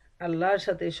পায়, আল্লাহর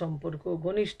সাথে সম্পর্ক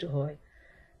ঘনিষ্ঠ হয়।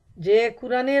 যে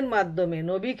কুরআনের মাধ্যমে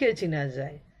নবীকে চেনা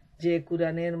যায়, যে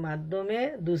কুরআনের মাধ্যমে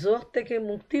দুজখ থেকে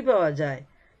মুক্তি পাওয়া যায়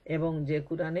এবং যে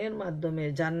কুরআনের মাধ্যমে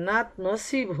জান্নাত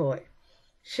নসিব হয়,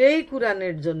 সেই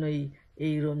কুরআনের জন্যই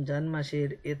এই রমজান মাসের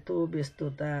এত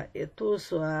ব্যস্ততা, এত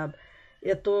সওয়াব,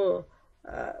 এত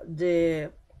যে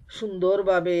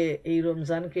সুন্দরভাবে এই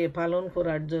রমজানকে পালন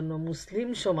করার জন্য মুসলিম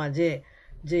সমাজে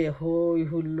যে হই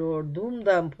হুল্লোড়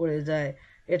ধুমধাম পড়ে যায়,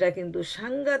 এটা কিন্তু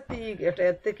সাংঘাতিক। এটা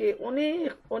এর থেকে অনেক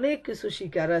অনেক কিছু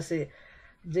শিকার আছে,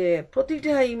 যে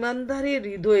প্রতিটা ইমানদারের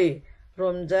হৃদয়ে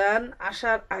রমজান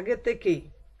আসার আগে থেকেই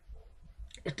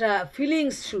একটা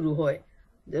ফিলিংস শুরু হয়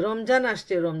যে রমজান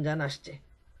আসছে, রমজান আসছে।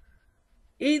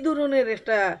 এই ধরনের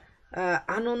একটা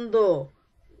আনন্দ,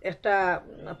 একটা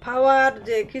পাওয়ার,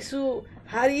 যে কিছু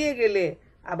হারিয়ে গেলে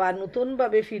আবার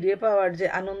নতুনভাবে ফিরে পাওয়ার যে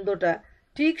আনন্দটা,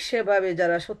 ঠিক সেভাবে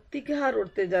যারা সত্যিকার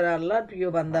অর্থে যারা আল্লাহর প্রিয়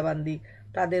বান্দাবান্দি,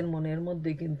 তাদের মনের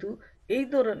মধ্যে কিন্তু এই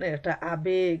ধরনের একটা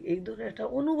আবেগ, এই ধরনের একটা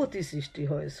অনুভূতি সৃষ্টি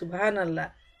হয়। সুবহানাল্লাহ।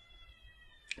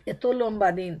 এত লম্বা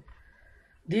দিন,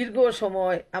 দীর্ঘ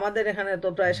সময়, আমাদের এখানে তো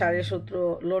প্রায় 17.5,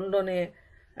 লন্ডনে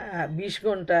 20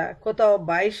 ঘন্টা, কোথাও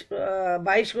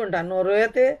 22 ঘন্টা।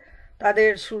 নরওয়েতে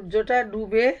তাদের সূর্যটা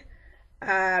ডুবে,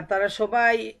 আর তারা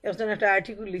সবাই, একজন একটা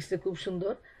আর্টিকেল লিখছে খুব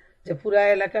সুন্দর, যে পুরা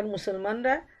এলাকার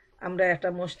মুসলমানরা আমরা একটা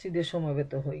মসজিদে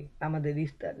সমবেত হই আমাদের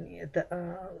ইফতার নিয়ে,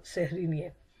 সেহরি নিয়ে।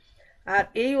 আর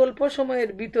এই অল্প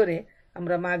সময়ের ভিতরে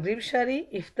আমরা মাগরিব সারি,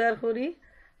 ইফতার করি,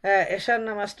 এশার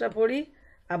নামাজটা পড়ি,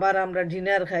 আবার আমরা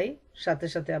ডিনার খাই, সাথে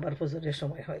সাথে আবার ফজরের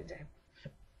সময় হয়ে যায়।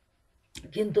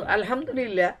 কিন্তু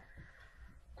আলহামদুলিল্লাহ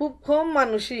খুব কম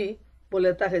মানুষই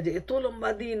বলে থাকে যে এত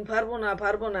লম্বা দিন পারবো না,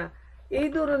 পারবো না, এই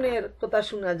ধরনের কথা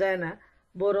শোনা যায় না।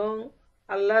 বরং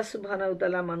আল্লাহ সুবহানাহু ওয়া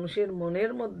তাআলা মানুষের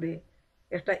মনের মধ্যে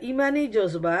একটা ইমানি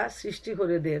জজবা সৃষ্টি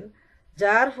করে দেন,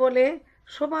 যার ফলে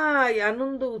সবাই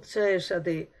আনন্দ উৎসাহের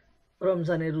সাথে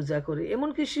রমজানে রোজা করে,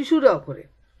 এমনকি শিশুরাও করে।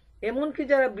 এমনকি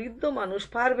যারা বৃদ্ধ মানুষ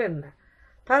পারবেন না,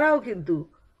 তারাও কিন্তু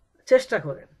চেষ্টা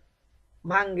করেন,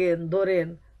 ভাঙ্গেন, ধরেন,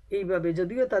 এইভাবে।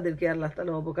 যদিও তাদেরকে আল্লাহ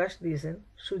তাআলা অবকাশ দিয়েছেন,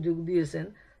 সুযোগ দিয়েছেন,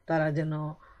 তারা যেন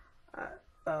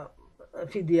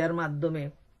ফিদিয়ার মাধ্যমে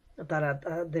তারা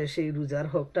তাদের সেই রোজার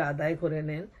হকটা আদায় করে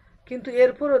নেন, কিন্তু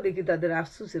এরপরও দেখি তাদের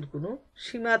আফসোসের কোনো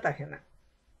সীমা থাকে না।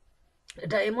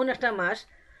 এটা এমন একটা মাস,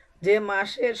 যে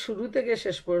মাসের শুরু থেকে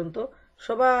শেষ পর্যন্ত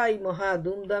সবাই মহা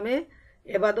ধুমধামে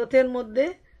এবাদতের মধ্যে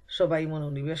সবাই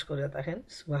মনোনিবেশ করে থাকেন।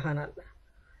 সুবহানাল্লাহ।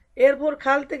 এরপর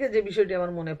খাল থেকে যে বিষয়টি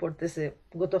আমার মনে পড়তেছে,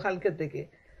 গতকালকে থেকে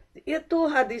এত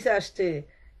হাদিস আসছে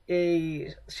এই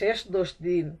শেষ 10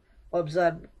 দিন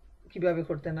অবজার্ভ কিভাবে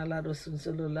করতেন আল্লাহ রসুল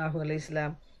সাল্লাল্লাহু আলাইহি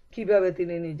সাল্লাম, কিভাবে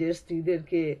তিনি নিজের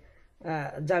স্ত্রীদেরকে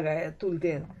জাগায়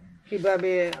তুলতেন,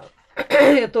 কিভাবে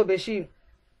এত বেশি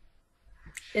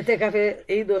এতেকাফে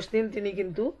এই 10 দিন তিনি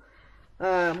কিন্তু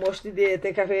মসজিদে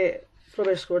এতেকাফে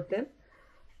প্রবেশ করতেন।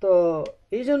 তো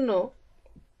এই জন্য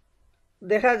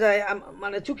দেখা যায়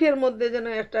মানে চোখের মধ্যে যেন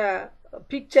একটা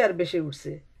পিকচার ভেসে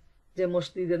উঠছে, যে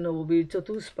মসজিদে নববীর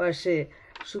চতুষ্পার্শ্বে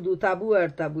শুধু তাবু আর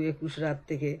তাবু 21 রাত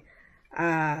থেকে।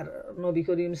 আর নবী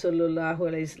করিম সাল্লাল্লাহু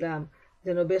আলাইহি ইসলাম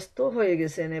যেন ব্যস্ত হয়ে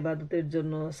গেছেন এবাদতের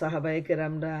জন্য। সাহাবায়ে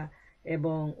কেরামরা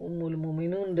এবং উম্মুল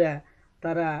মুমিনুনরা,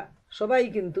 তারা সবাই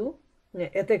কিন্তু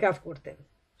এতেকাফ করতেন।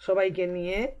 সবাইকে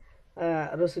নিয়ে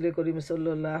রসুল করিম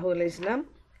সাল্লাল্লাহু আলাইহি ইসলাম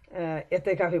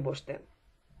এতেকাফে বসতেন।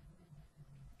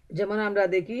 যেমন আমরা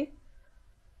দেখি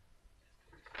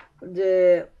যে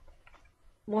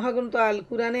মহাগ্রন্থ আল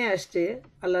কুরআনে আসছে,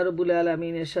 আল্লাহ রাব্বুল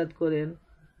আলামিন ইরশাদ করেন,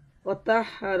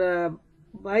 ওয়াতাহহারা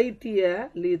বাইতিয়া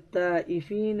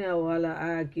লিতাইফিনা ওয়ালা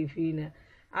আকিফিনা,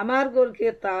 আমার ঘরকে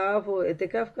তাওয়াফ ও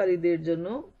এতেকাফকারীদের জন্য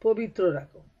পবিত্র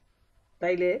রাখো।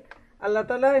 তাইলে আল্লাহ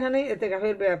তাআলা এখানে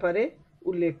এতেকাফের ব্যাপারে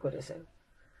উল্লেখ করেছেন।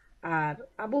 আর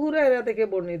আবু হুরায়রা থেকে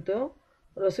বর্ণিত,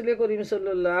 রসুল করিম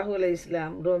সাল্লাল্লাহু আলাইহি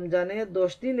ইসলাম রমজানে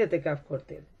 10 দিন এতেকাফ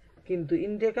করতেন, কিন্তু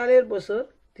ইন্তেকালের বছর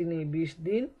তিনি 20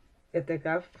 দিন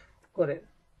এতেকাফ করেন।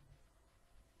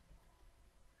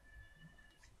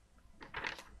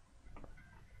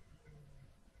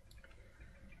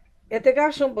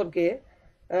 এতেকাফ সম্পর্কে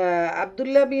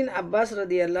আব্দুল্লাহ বিন আব্বাস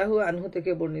রাদিয়াল্লাহু আনহু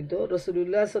থেকে বর্ণিত,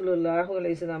 রাসূলুল্লাহ সাল্লাল্লাহু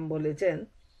আলাইহি সাল্লাম বলেছেন,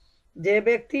 যে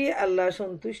ব্যক্তি আল্লাহ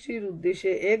সন্তুষ্টির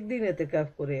উদ্দেশ্যে একদিন এতেকাফ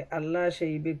করে, আল্লাহ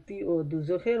সেই ব্যক্তি ও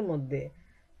দুজখের মধ্যে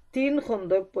 3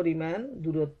 খন্দক পরিমাণ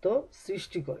দূরত্ব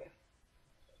সৃষ্টি করে।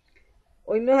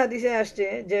 অন্য হাদিসে আসছে,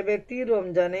 যে ব্যক্তি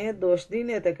রমজানে 10 দিন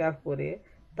এতেকাফ করে,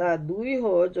 তা 2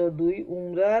 হজ ও 2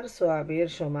 উমরার সওয়াবের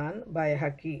সমান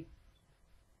বাইহাকি।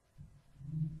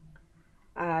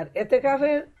 আর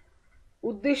এতেকাফের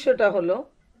উদ্দেশ্যটা হলো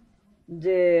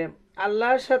যে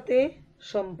আল্লাহর সাথে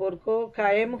সম্পর্ক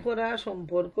কায়েম করা,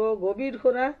 সম্পর্ক গভীর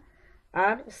করা,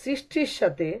 আর সৃষ্টির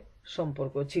সাথে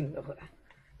সম্পর্ক ছিন্ন করা।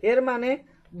 এর মানে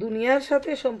দুনিয়ার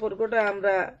সাথে সম্পর্কটা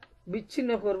আমরা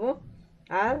বিচ্ছিন্ন করব,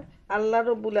 আর আল্লাহ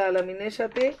রব্বুল আলমিনের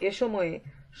সাথে এ সময়ে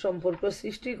সম্পর্ক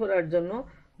সৃষ্টি করার জন্য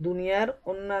দুনিয়ার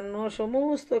অন্যান্য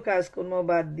সমস্ত কাজকর্ম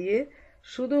বাদ দিয়ে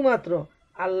শুধুমাত্র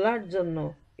আল্লাহর জন্য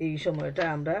এই সময়টা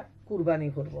আমরা কুরবানি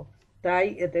করব। তাই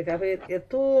এতেকাফের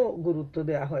এত গুরুত্ব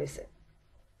দেওয়া হয়েছে।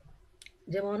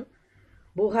 যেমন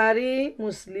বুখারী,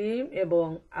 মুসলিম এবং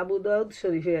আবু দাউদ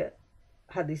শরীফে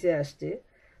হাদিসে আসছে,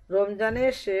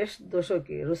 রমজানের শেষ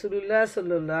দশকে রাসূলুল্লাহ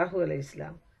সাল্লাল্লাহু আলাইহি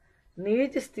ওয়াসাল্লাম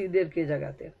নিজ স্ত্রীদেরকে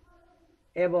জাগাতেন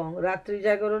এবং রাত্রি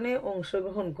জাগরণে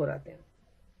অংশগ্রহণ করাতেন।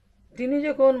 তিনি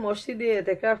যখন মসজিদে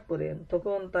এতেকাফ করেন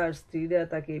তখন তার স্ত্রীরা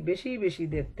তাকে বেশি বেশি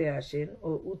দেখতে আসেন ও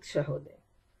উৎসাহ দেন।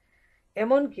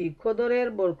 এমনকি কদরের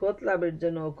বরকত লাভের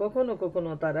জন্য কখনো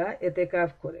কখনো তারা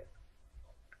এতেকাফ করেন।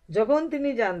 যখন তিনি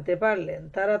জানতে পারলেন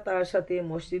তারা তার সাথে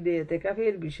মসজিদে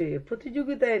এতেকাফের বিষয়ে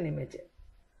প্রতিযোগিতায় নেমেছেন,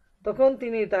 তখন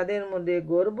তিনি তাদের মধ্যে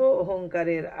গর্ব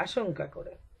অহংকারের আশঙ্কা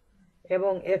করেন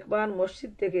এবং একবার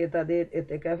মসজিদ থেকে তাদের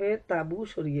এতেকাফের তাঁবু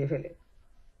সরিয়ে ফেলেন।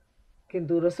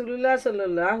 কিন্তু রাসূলুল্লাহ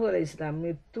সাল্লাল্লাহু আলাইহি ওয়াসাল্লাম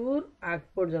মৃত্যুর আগ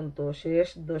পর্যন্ত শেষ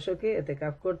দশকে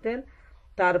এতেকাফ করতেন,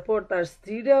 তারপর তার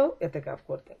স্ত্রীরাও এতেকাফ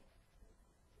করতেন।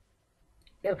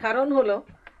 এর কারণ হলো,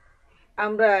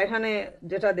 আমরা এখানে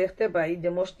যেটা দেখতে পাই যে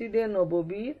মসজিদে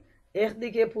নববীর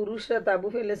একদিকে পুরুষরা তাঁবু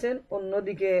ফেলেছেন,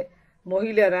 অন্যদিকে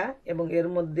মহিলারা, এবং এর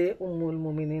মধ্যে উম্মুল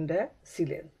মুমিনিনরা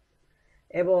ছিলেন।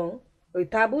 এবং ওই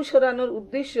তাঁবু সরানোর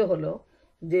উদ্দেশ্য হলো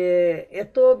যে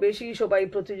এত বেশি সবাই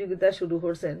প্রতিযোগিতা শুরু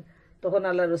করছেন, তখন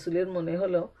আল্লাহ রসুলের মনে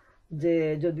হলো যে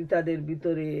যদি তাদের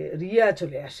ভিতরে রিয়া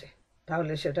চলে আসে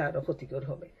তাহলে সেটা আরো ক্ষতিকর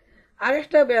হবে।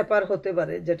 আরেকটা ব্যাপার হতে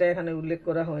পারে যেটা এখানে উল্লেখ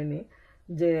করা হয়নি,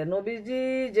 যে নবীজি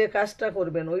যে কাজটা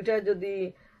করবেন ওইটা যদি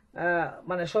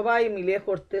মানে সবাই মিলে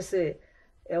করতেছে,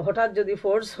 হঠাৎ যদি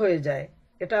ফোর্স হয়ে যায়,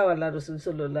 এটাও আল্লাহ রসুল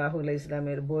সাল্লাল্লাহু আলাইহি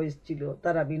ওয়াসাল্লামের বয়স ছিল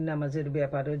তারাবির নামাজের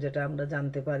ব্যাপারেও, যেটা আমরা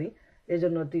জানতে পারি।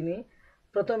 এজন্য তিনি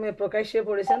প্রথমে প্রকাশ্যে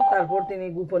পড়েছেন, তারপর তিনি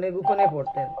গোপনে গোপনে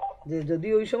পড়তেন, যে যদি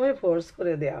ওই সময় ফোর্স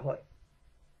করে দেয়া হয়।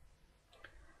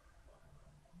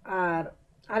 আর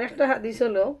আরেকটা হাদিস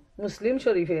হলো মুসলিম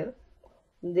শরীফের,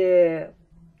 যে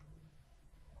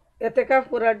এতেকাফ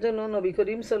করার জন্য নবী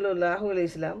করিম সাল্লাল্লাহু আলাইহি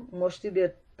ওয়াসাল্লাম মসজিদে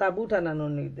তাঁবু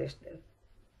টানানোর নির্দেশ দেন।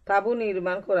 তাঁবু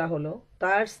নির্মাণ করা হলো,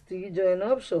 তার স্ত্রী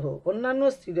জয়নব সহ অন্যান্য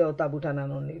স্ত্রীরাও তাঁবু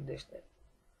টানানোর নির্দেশ দেন।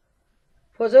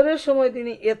 ফজরের সময়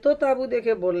তিনি এত তাঁবু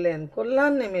দেখে বললেন,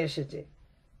 কল্যাণ নেমে এসেছে।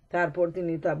 তারপর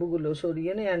তিনি তাঁবুগুলো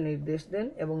সরিয়ে নেওয়ার নির্দেশ দেন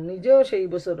এবং নিজেও সেই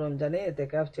বছর রমজানে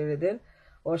এতেকাফ ছেড়ে দেন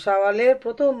ও শাওয়ালের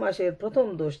প্রথম মাসের প্রথম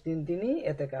 10 দিন তিনি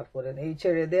এতেকাফ করেন। এই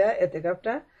ছেড়ে দেয়া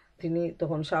এতেকাফটা তিনি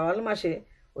তখন শাওয়াল মাসে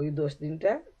ওই 10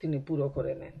 দিনটা তিনি পুরো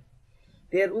করে নেন।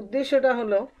 এর উদ্দেশ্যটা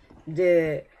হলো যে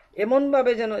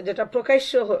এমনভাবে যেন, যেটা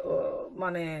প্রকাশ্য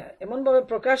মানে এমনভাবে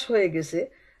প্রকাশ হয়ে গেছে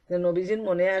যে নবীজির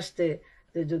মনে আসতে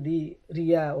যে যদি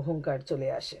রিয়া অহংকার চলে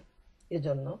আসে,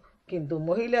 এজন্য। কিন্তু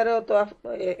মহিলারাও তো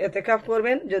এতেকাফ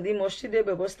করবেন, যদি মসজিদে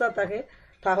ব্যবস্থা থাকে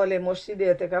তাহলে মসজিদে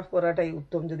এতেকাফ করাটাই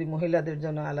উত্তম, যদি মহিলাদের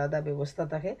জন্য আলাদা ব্যবস্থা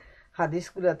থাকে।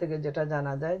 হাদিসগুলা থেকে যেটা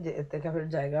জানা যায় যে এতেকাফের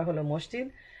জায়গা হলো মসজিদ।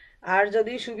 আর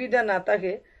যদি সুবিধা না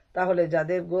থাকে তাহলে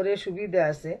যাদের ঘরে সুবিধা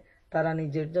আছে তারা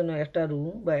নিজের জন্য একটা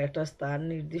রুম বা একটা স্থান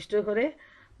নির্দিষ্ট করে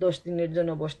 10 দিনের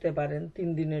জন্য বসতে পারেন, 3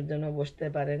 দিনের জন্য বসতে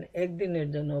পারেন, 1 দিনের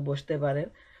জন্য বসতে পারেন।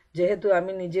 যেহেতু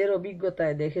আমি নিজের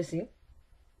অভিজ্ঞতায় দেখেছি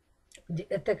যে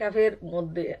এতেকাফের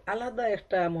মধ্যে আলাদা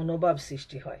একটা মনোভাব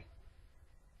সৃষ্টি হয়।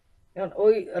 এখন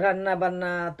ওই রান্না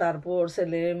বান্না, তারপর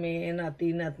ছেলে মেয়ে নাতি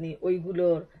নাতনি,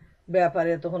 ওইগুলোর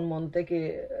ব্যাপারে তখন মন থেকে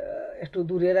একটু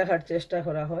দূরে রাখার চেষ্টা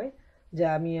করা হয়, যে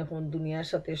আমি এখন দুনিয়ার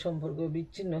সাথে সম্পর্ক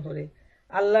বিচ্ছিন্ন করে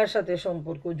আল্লাহর সাথে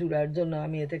সম্পর্ক জুড়ার জন্য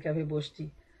আমি এতেকাফে বসছি।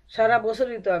 সারা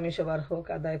বছরই তো আমি সবার হক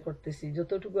আদায় করতেছি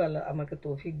যতটুকু আল্লাহ আমাকে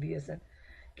তৌফিক দিয়েছেন,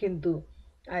 কিন্তু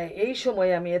এই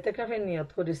সময় আমি এতেকাফের নিয়ত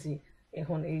করেছি,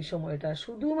 এখন এই সময়টা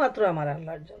শুধুমাত্র আমার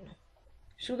আল্লাহর জন্য,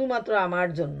 শুধুমাত্র আমার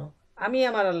জন্য। আমি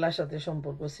আমার আল্লাহর সাথে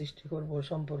সম্পর্ক সৃষ্টি করব,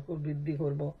 সম্পর্ক বৃদ্ধি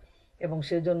করব, এবং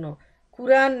সেজন্য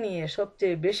কুরআন নিয়ে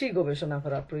সবচেয়ে বেশি গবেষণা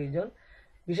করা প্রয়োজন,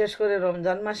 বিশেষ করে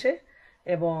রমজান মাসে।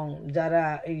 এবং যারা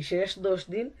এই শেষ 10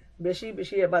 দিন বেশি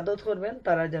বেশি ইবাদত করবেন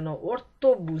তারা যেন অর্থ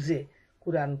বুঝে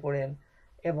কুরআন পড়েন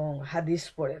এবং হাদিস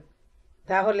পড়েন,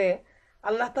 তাহলে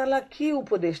আল্লাহ তাআলা কি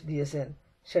উপদেশ দিয়েছেন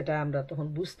সেটা আমরা তখন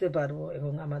বুঝতে পারবো,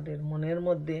 এবং আমাদের মনের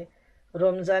মধ্যে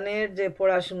রমজানের যে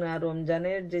পড়াশোনা,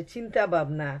 রমজানের যে চিন্তা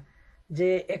ভাবনা, যে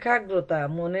একাগ্রতা,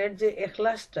 মনের যে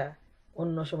এখলাসটা,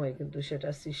 অন্য সময় কিন্তু সেটা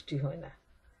সৃষ্টি হয় না।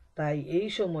 তাই এই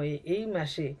সময়ে, এই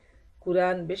মাসে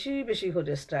কুরআন বেশি বেশি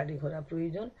করে স্টাডি করা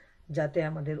প্রয়োজন, যাতে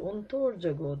আমাদের অন্তর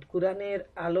জগৎ কুরআনের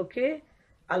আলোকে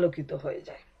আলোকিত হয়ে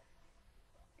যায়।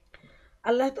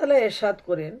 আল্লাহ তাআলা ইরশাদ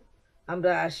করেন,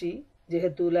 আমরা আসি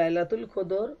যেহেতু লাইলাতুল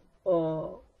কদর ও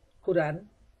কুরআন,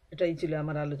 এটাই ছিল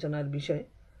আমার আলোচনার বিষয়।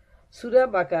 সূরা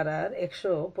বাকারার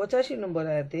 185 নম্বর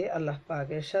আয়াতে আল্লাহ পাক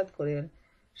ইরশাদ করেন,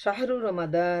 শাহরু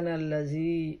রমাদান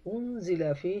আল্লাযী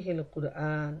উনজিলা ফীহিল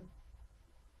কুরআন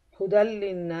হুদাল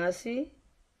লিন-নাসি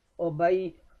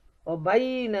ওয়া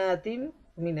বাইয়িনাতিন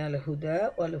মিনাল হুদা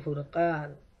ওয়াল ফুরকান।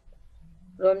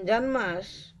 রমজান মাস,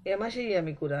 এ মাসেই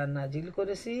আমি কুরআন নাজিল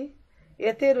করেছি,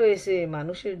 এতে রয়েছে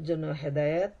মানুষের জন্য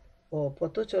হেদায়েত ও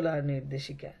পথ চলার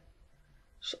নির্দেশিকা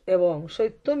এবং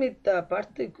সত্য মিথ্যা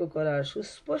পার্থক্য করার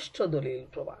সুস্পষ্ট দলিল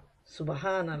প্রমাণ।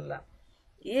 সুবহানাল্লাহ।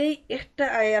 এই একটা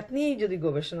আয়াত নিয়েই যদি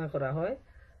গবেষণা করা হয়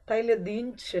তাইলে দিন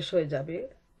শেষ হয়ে যাবে,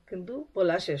 কিন্তু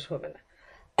বলা শেষ হবে না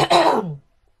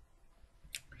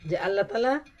যে আল্লাহ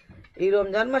তাআলা এই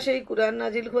রমজান মাসে এই কুরআন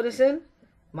নাজিল করেছেন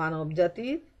মানব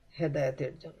জাতির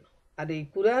হেদায়েতের জন্য। আর এই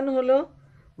কুরআন হলো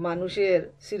মানুষের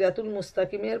সিরাতুল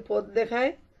মুস্তাকিমের পথ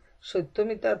দেখায়, সত্য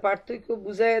মিথ্যার পার্থক্য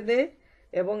বুঝাইয়া দেয়,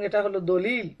 এবং এটা হলো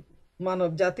দলিল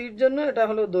মানব জাতির জন্য। এটা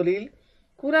হলো দলিল।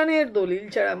 কুরআনের দলিল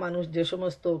ছাড়া মানুষ যে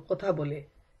সমস্ত কথা বলে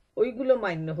ওইগুলো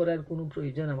মান্য করার কোনো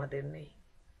প্রয়োজন আমাদের নেই।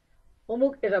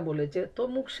 অমুক এটা বলেছে,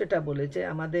 তমুক সেটা বলেছে।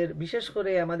 আমাদের বিশেষ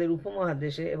করে আমাদের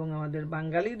উপমহাদেশে এবং আমাদের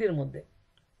বাঙালিদের মধ্যে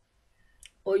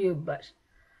ওই অভ্যাস।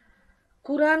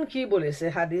 কুরআন কি বলেছে,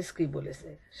 হাদিস কি বলেছে,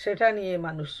 সেটা নিয়ে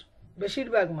মানুষ,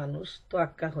 বেশিরভাগ মানুষ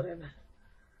তোয়াক্কা করে না।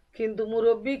 কিন্তু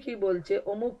মুরব্বী কি বলছে,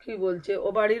 অমুক কি বলছে, ও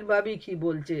বাড়ির বাবি কি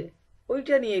বলছে,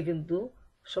 ওইটা নিয়ে কিন্তু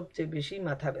সবচেয়ে বেশি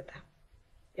মাথা ব্যথা,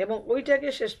 এবং ওইটাকে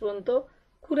শেষ পর্যন্ত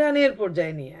কুরআনের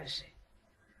পর্যায়ে নিয়ে আসে।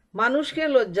 মানুষকে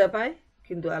লজ্জা পায়,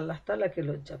 কিন্তু আল্লাহ তাআলাকে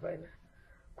লজ্জা পায় না।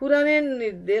 কুরআনের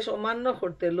নির্দেশ অমান্য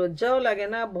করতে লজ্জাও লাগে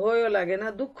না, ভয়ও লাগে না,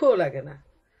 দুঃখও লাগে না।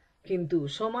 কিন্তু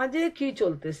সমাজে কি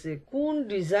চলতেছে, কোন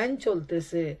ডিজাইন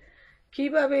চলতেছে,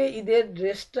 কিভাবে ঈদের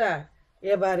ড্রেসটা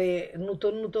এবারে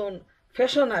নতুন নতুন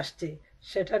ফ্যাশন আসছে,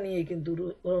 সেটা নিয়ে কিন্তু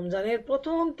রমজানের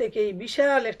প্রথম থেকেই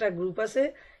বিশাল একটা গ্রুপ আছে,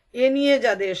 এ নিয়ে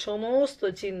যাদের সমস্ত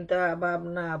চিন্তা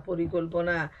ভাবনা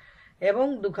পরিকল্পনা, এবং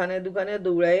দোকানে দোকানে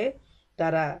দৌড়ায়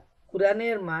তারা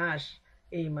কুরআনের মাস,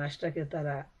 এই মাসটাকে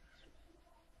তারা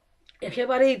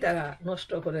একেবারেই তারা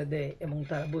নষ্ট করে দেয় এবং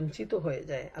তারা বঞ্চিত হয়ে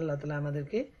যায়। আল্লাহ তাআলা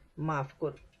আমাদেরকে মাফ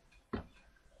করুন।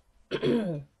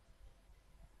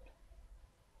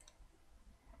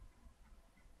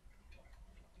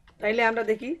 তাইলে আমরা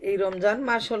দেখি এই রমজান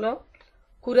মাস হলো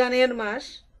কুরআনের মাস।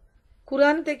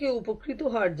 কুরআন থেকে উপকৃত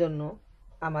হওয়ার জন্য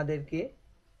আমাদেরকে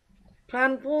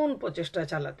প্রাণপণ প্রচেষ্টা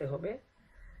চালাতে হবে,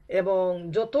 এবং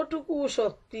যতটুকু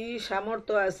শক্তি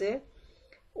সামর্থ্য আছে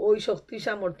ওই শক্তি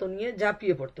সামর্থ্য নিয়ে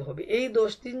ঝাঁপিয়ে পড়তে হবে। এই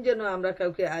 10 দিন যেন আমরা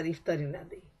কাউকে আর ইফতারি না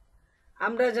দিই,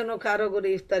 আমরা যেন কারো করে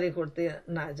ইফতারি করতে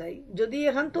না যাই। যদি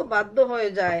এখন তো বাধ্য হয়ে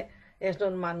যায়,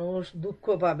 একজন মানুষ দুঃখ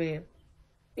পাবে,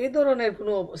 এই ধরনের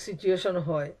কোনো সিচুয়েশন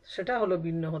হয়, সেটা হলো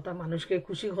ভিন্ন কথা। মানুষকে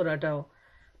খুশি করাটাও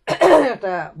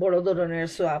একটা বড় ধরনের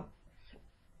সওয়াব,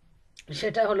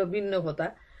 সেটা হলো ভিন্ন কথা।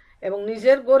 এবং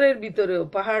নিজের ঘরের ভিতরেও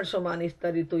পাহাড় সমান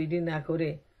ইফতারি তৈরি না করে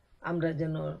আমরা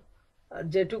যেন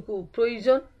যেটুকু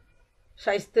প্রয়োজন,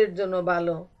 স্বাস্থ্যের জন্য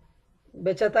ভালো,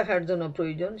 বেঁচে থাকার জন্য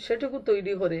প্রয়োজন, সেটুকু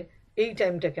তৈরি করে এই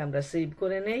টাইমটাকে আমরা সেভ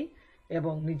করে নেই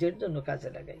এবং নিজের জন্য কাজে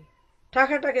লাগাই।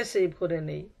 টাকাটাকে সেভ করে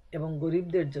নেই এবং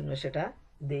গরিবদের জন্য সেটা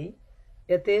দেই।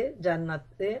 এতে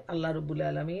জান্নাতে আল্লাহ রাব্বুল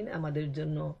আলামিন আমাদের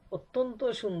জন্য অত্যন্ত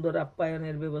সুন্দর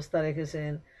আপ্যায়নের ব্যবস্থা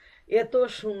রেখেছেন, এত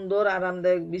সুন্দর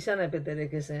আরামদায়ক বিছানা পেতে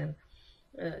রেখেছেন,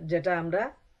 যেটা আমরা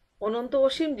অনন্ত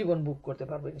অসীম জীবন ভোগ করতে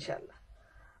পারবো ইনশাআল্লাহ।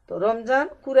 তো রমজান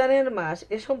কুরআনের মাস,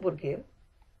 এ সম্পর্কে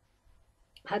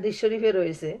হাদিস শরীফে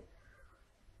রয়েছে,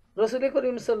 রাসূল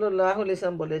করিম সাল্লাল্লাহু আলাইহি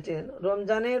ওয়াসাল্লাম বলেছেন,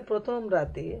 রমজানের প্রথম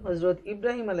রাতে হযরত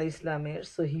ইব্রাহিম আলাইহিস সালামের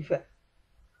সহিফা,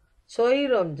 6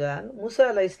 রমজান মুসা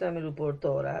আলাইহিস সালামের উপর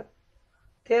তওরাত,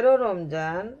 13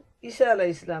 রমজান ঈসা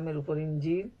আলাইহিস সালামের উপর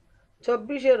ইনজিল,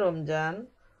 24 রমজান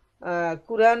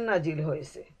কুরআন নাজিল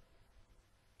হয়েছে।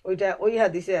 ওইটা ওই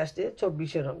হাদিসে আসছে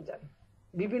 24 রমজান,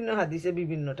 বিভিন্ন হাদিসে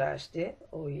বিভিন্নটা আসছে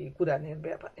ওই কুরআনের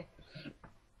ব্যাপারে।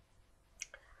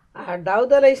 আর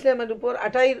দাউদ আলাইহিস সালামের উপর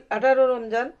 18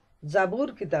 রমজান জাবুর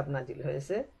কিতাব নাজিল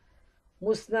হয়েছে,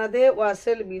 মুসনাদে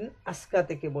ওয়াসিল বিন আসকা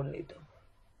থেকে বর্ণিত।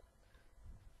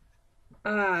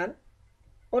 আর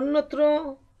অন্যত্র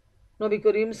নবী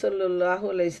করিম সাল্লাল্লাহু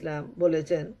আলাইহি ওয়াসাল্লাম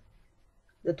বলেছেন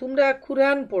যে তোমরা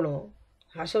কুরআন পড়ো,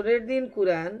 হাসরের দিন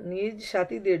কুরআন নিজ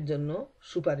সাথীদের জন্য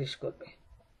সুপারিশ করবে।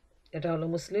 এটা হলো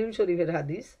মুসলিম শরীফের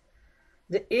হাদিস,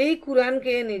 যে এই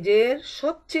কুরআনকে নিজের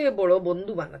সবচেয়ে বড়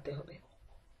বন্ধু বানাতে হবে।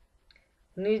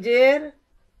 নিজের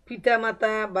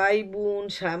পিতামাতা, ভাই বোন,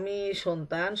 স্বামী,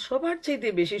 সন্তান, সবার চাইতে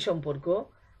বেশি সম্পর্ক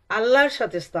আল্লাহর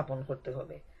সাথে স্থাপন করতে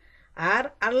হবে। আর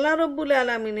আল্লাহ রাব্বুল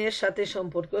আলামিনের সাথে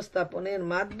সম্পর্ক স্থাপনের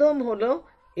মাধ্যম হলো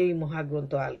এই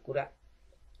মহাগ্রন্থ আল কুরআন।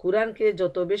 কুরআনকে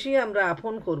যত বেশি আমরা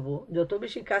আপন করব, যত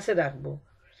বেশি কাছে রাখব,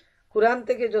 কুরআন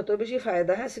থেকে যত বেশি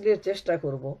ফায়দা হাসিলের চেষ্টা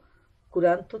করব,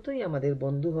 কুরআন ততই আমাদের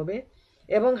বন্ধু হবে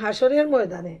এবং হাসরের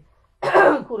ময়দানে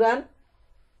কুরআন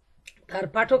তার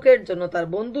পাঠকের জন্য, তার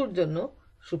বন্ধুর জন্য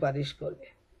সুপারিশ করবে।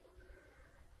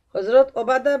 হযরত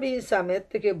ওবাদা বিন সামেদ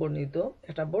থেকে বর্ণিত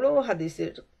একটা বড়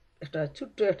হাদিসের একটা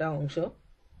ছোট্ট একটা অংশ,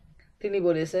 তিনি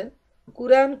বলেছেন,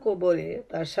 কুরআন কবরে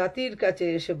তার সাথীর কাছে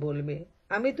এসে বলবে,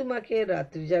 আমি তোমাকে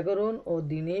রাত্রি জাগরণ ও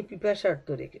দিনে পিপাসার্ত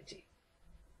রেখেছি,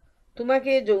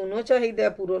 তোমাকে যৌন চাহিদা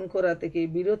পূরণ করা থেকে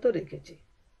বিরত রেখেছি,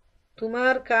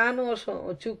 তোমার কান ও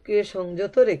চোখকে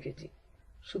সংযত রেখেছি,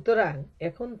 সুতরাং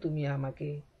এখন তুমি আমাকে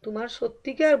তোমার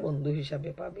সত্যিকার বন্ধু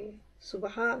হিসাবে পাবে।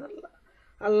 সুবহানাল্লাহ।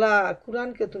 আল্লাহ,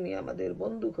 কুরআনকে তুমি আমাদের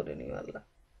বন্ধু করে নিও আল্লাহ।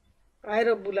 আয়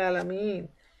রব্বুল আলামিন,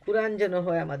 কুরআন যেন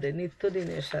হয় আমাদের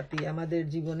নিত্যদিনের সাথী, আমাদের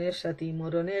জীবনের সাথী,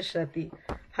 মরণের সাথী,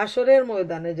 হাসরের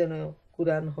ময়দানে যেন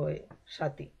কুরআন হয়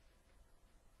সাথী।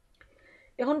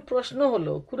 এখন প্রশ্ন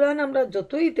হলো, কুরআন আমরা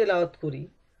যতই তেলাওয়াত করি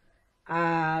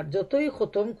আর যতই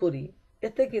খতম করি,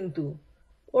 এতে কিন্তু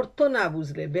অর্থ না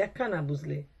বুঝলে, ব্যাখ্যা না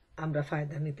বুঝলে আমরা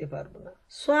ফায়দা নিতে পারবো না।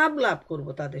 সওয়াব লাভ করব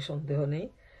তাতে সন্দেহ নেই,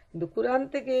 কিন্তু কুরআন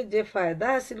থেকে যে ফায়দা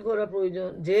হাসিল করা প্রয়োজন,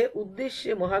 যে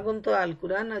উদ্দেশ্যে মহাগ্রন্থ আল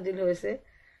কুরআন নাজিল হয়েছে,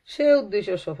 সে উদ্দেশ্য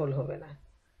সফল হবে না।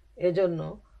 এজন্য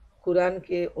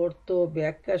কুরআনকে অর্থ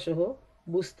ব্যাখ্যা সহ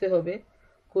বুঝতে হবে,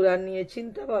 কুরআন নিয়ে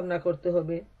চিন্তা ভাবনা করতে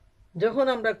হবে। যখন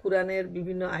আমরা কুরআনের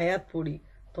বিভিন্ন আয়াত পড়ি,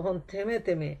 তখন থেমে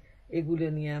থেমে এগুলো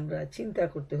নিয়ে আমরা চিন্তা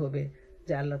করতে হবে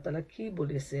যে আল্লাহ তাআলা কি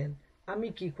বলেছেন, আমি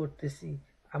কি করতেছি,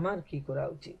 আমার কি করা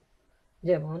উচিত।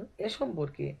 যেমন এ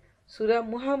সম্পর্কে সূরা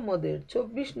মুহাম্মদের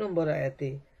 24 নম্বর আয়াতে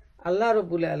আল্লাহ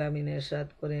রাব্বুল আলামিন ইরশাদ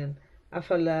করেন,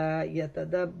 আফালা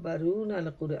ইয়াতাদাব্বারুনা আল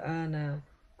কুরআনা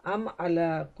আম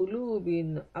আলা কুলুবিন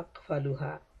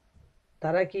আকফালুহা।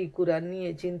 তারা কি কুরআন নিয়ে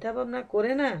চিন্তা ভাবনা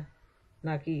করে না,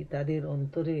 নাকি তাদের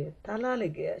অন্তরে তালা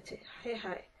লেগে আছে? হায়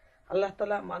হায়, আল্লাহ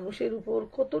তাআলা মানুষের উপর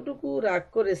কতটুকু রাগ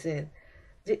করেছেন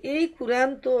যে এই কুরআন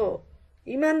তো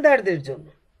ঈমানদারদের জন্য,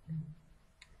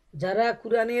 যারা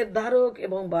কুরআনের ধারক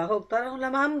এবং বাহক তারা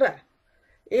হলাম আমরা।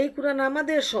 এই কুরআন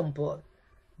আমাদের সম্পদ,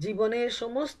 জীবনের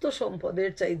সমস্ত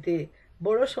সম্পদের চাইতে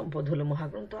বড় সম্পদ হলো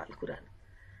মহাগ্রন্থ আল কুরআন।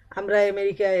 আমরা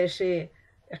আমেরিকায় এসে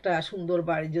একটা সুন্দর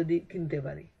বাড়ি যদি কিনতে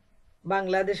পারি,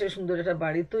 বাংলাদেশে সুন্দর একটা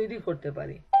বাড়ি তৈরি করতে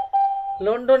পারি,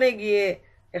 লন্ডনে গিয়ে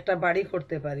একটা বাড়ি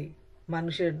করতে পারি,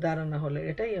 মানুষের ধারণা হলো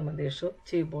এটাই আমাদের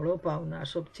সবচেয়ে বড় পাওনা,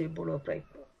 সবচেয়ে বড়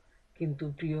প্রাপ্য। কিন্তু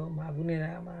প্রিয় মা বোনেরা,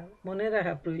 আমার মনে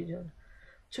রাখা প্রয়োজন,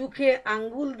 চোখে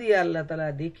আঙ্গুল দিয়ে আল্লাহ তাআলা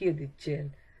দেখিয়ে দিচ্ছেন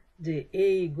যে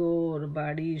এই ঘর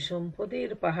বাড়ি সম্পদের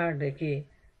পাহাড় রেখে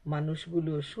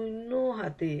মানুষগুলো শূন্য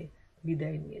হাতে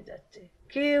বিদায় নিয়ে যাচ্ছে,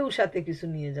 কেউ সাথে কিছু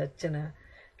নিয়ে যাচ্ছে না।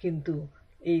 কিন্তু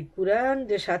এই কুরআন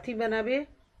যে সাথী বানাবে,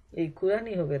 এই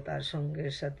কুরআনই হবে তার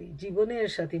সঙ্গের সাথী, জীবনের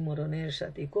সাথী, মরণের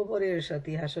সাথী, কবরের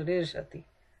সাথী, হাসরের সাথী,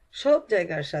 সব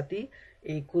জায়গার সাথী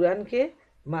এই কুরআনকে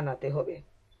মানাতে হবে।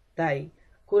 তাই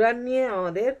কুরআন নিয়ে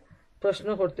আমাদের প্রশ্ন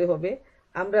করতে হবে।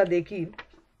 আমরা দেখি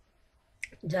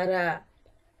যারা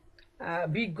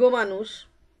বিজ্ঞ মানুষ,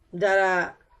 যারা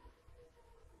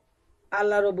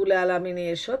আল্লাহ রাব্বুল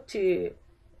আলামিনের সবচেয়ে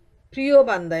প্রিয়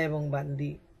বান্দা এবং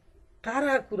বান্দি,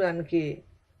 তারা কুরআনকে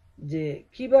যে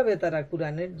কিভাবে তারা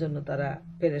কুরআনের জন্য তারা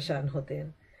পেরেশান হতেন,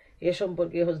 এ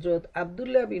সম্পর্কে হযরত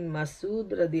আব্দুল্লাহ বিন মাসউদ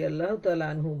রাদিয়াল্লাহু তাআলা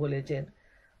আনহু বলেছেন,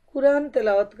 কুরআন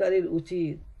তেলাওয়াতকারীর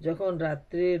উচিত যখন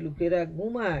রাত্রে লোকেরা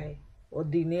ঘুমায় ও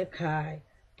দিনে খায়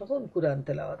তখন কুরআন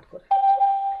তেলাওয়াত করে।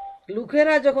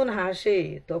 লোকেরা যখন হাসে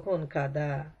তখন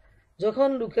কাঁদা, যখন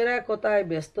লোকেরা কথায়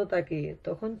ব্যস্ত থাকে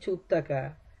তখন চুপ থাকা,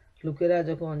 লোকেরা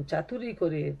যখন চাতুরি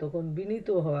করে তখন বিনীত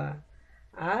হওয়া,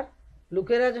 আর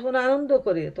লোকেরা যখন আনন্দ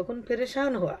করে তখন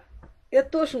পেরেশান হওয়া।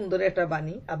 এত সুন্দর একটা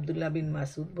বাণী আব্দুল্লাহ বিন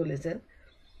মাসউদ বলেছেন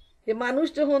যে মানুষ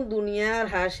যখন দুনিয়ার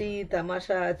হাসি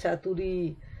তামাশা চাতুরি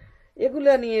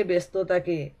এগুলা নিয়ে ব্যস্ত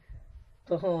থাকে,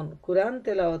 তখন কুরআন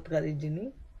তেলাওয়াতকারী যিনি,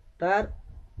 তার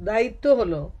দায়িত্ব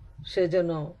হলো সে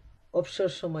যেন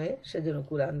অবসর সময়ে সে যেন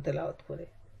কুরআন তেলাওয়াত করে।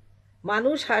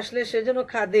 মানুষ হাসলে সে যেন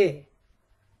কাঁদে,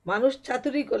 মানুষ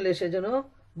চাতুরি করলে সে যেন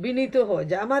বিনীত হয়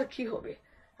যে আমার কি হবে,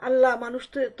 আল্লাহ মানুষ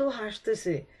তো এত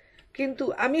হাসতেছে, কিন্তু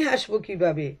আমি হাসবো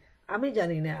কিভাবে, আমি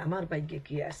জানি না আমার ভাগ্যে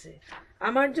কি আছে,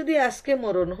 আমার যদি আজকে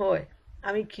মরণ হয়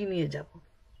আমি কি নিয়ে যাব।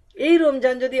 এই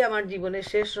রমজান যদি আমার জীবনের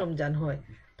শেষ রমজান হয়,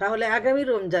 তাহলে আগামী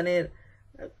রমজানের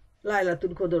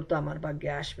লাইলাতুল কদর তো আমার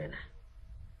ভাগ্যে আসবে না,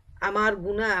 আমার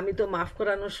গুনাহ আমি তো মাফ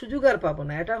করানোর সুযোগ আর পাবো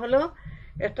না। এটা হলো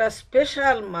একটা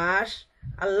স্পেশাল মাস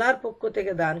আল্লাহর পক্ষ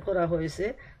থেকে দান করা হয়েছে,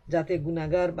 যাতে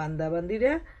গুনাহগার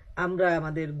বান্দাবান্দিরা আমরা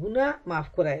আমাদের গুনাহ মাফ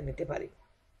করায় নিতে পারি।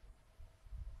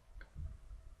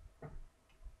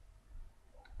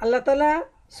 আল্লাহ তাআলা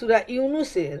সূরা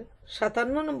ইউনুসের ৫৭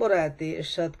 নম্বর আয়াতে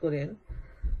ইরশাদ করেন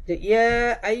যে ইয়া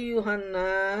আইয়ুহান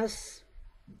নাস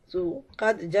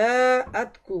قد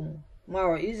جاءتكم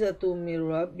موعظة من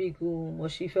ربكم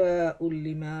وشفاء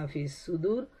لما في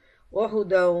الصدور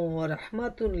وهدى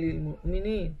ورحمة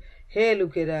للمؤمنين। হে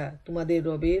লোকেরা, তোমাদের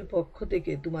রবের পক্ষ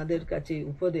থেকে তোমাদের কাছে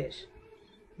উপদেশ,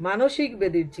 মানসিক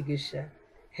ব্যাধির চিকিৎসা,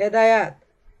 হেদায়াত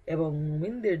এবং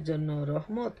মুমিনদের জন্য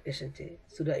রহমত এসেছে।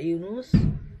 সূরা ইউনুস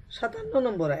 ৫৭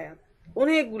 নম্বর আয়াত।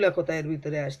 অনেকগুলা কথা এর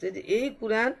ভিতরে আসছে যে এই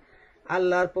কুরআন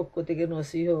আল্লাহর পক্ষ থেকে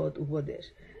নসিহত, উপদেশ।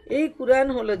 এই কুরআন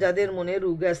হলো যাদের মনে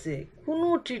রোগ আছে, কোনো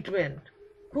ট্রিটমেন্ট,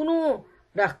 কোনো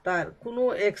ডাক্তার, কোনো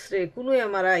এক্সরে, কোনো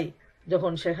এমআরআই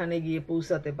যখন সেখানে গিয়ে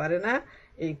পৌঁছাতে পারে না,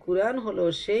 এই কুরআন হলো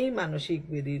সেই মানসিক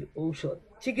ব্যাধির ঔষধ,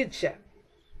 চিকিৎসা।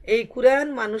 এই কুরআন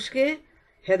মানুষকে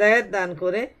হেদায়েত দান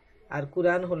করে, আর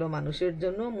কুরআন হলো মানুষের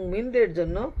জন্য, মুমিনদের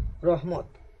জন্য রহমত।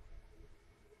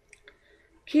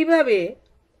 কিভাবে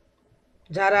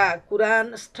যারা কুরআন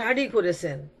স্টাডি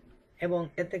করেছেন এবং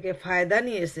এ থেকে ফায়দা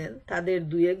নিয়েছেন তাদের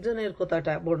দুই একজনের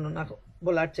কথাটা বর্ণনা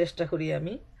বলার চেষ্টা করি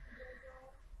আমি,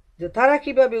 যে তারা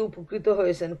কিভাবে উপকৃত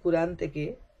হয়েছেন কুরআন থেকে।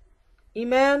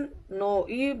 ইমান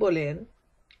নঈ বলেন,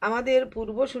 আমাদের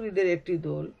পূর্বসূরীদের একটি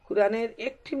দল কুরআনের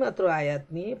একটি মাত্র আয়াত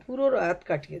নিয়ে পুরো রাত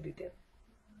কাটিয়ে দিতেন।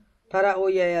 তারা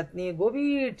ওই আয়াত নিয়ে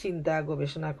গভীর চিন্তা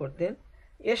গবেষণা করতেন।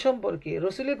 এ সম্পর্কে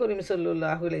রাসূল করিম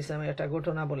সাল্লাল্লাহু আলাইহি ওয়াসাল্লামের একটা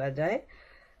ঘটনা বলা যায়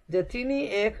যে তিনি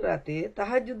এক রাতে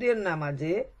তাহাজ্জুদের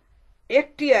নামাজে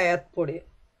একটি আয়াত পড়ে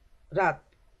রাত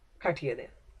কাটিয়ে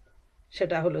দেন।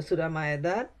 সেটা হলো সূরা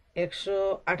মায়েদার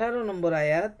 ১১৮ নম্বর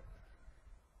আয়াত,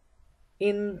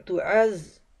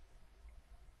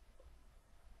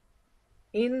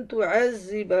 ইন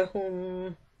তুআযিবাহুম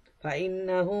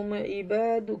ফাইন্নাহুম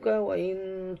ইবাদুকা ওয়া ইন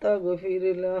তাগফির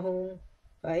লাহুম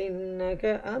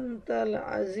ফাইন্নাকা আনতাল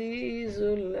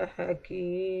আজিজুল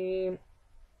হাকীম।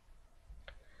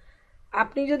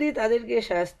 আপনি যদি তাদেরকে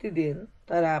শাস্তি দেন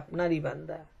তারা আপনারই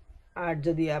বান্দা, আর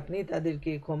যদি আপনি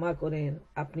তাদেরকে ক্ষমা করেন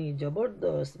আপনি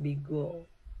জবরদস্ত বিজ্ঞ।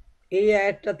 এই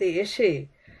আয়াতটাতে এসে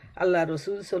আল্লাহ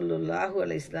রসুল সাল্লাল্লাহু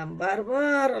আলাইহি ওয়াসাল্লাম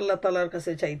বারবার আল্লাহ তাআলার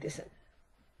কাছে চাইতেছেন।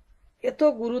 এত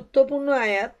গুরুত্বপূর্ণ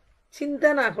আয়াত, চিন্তা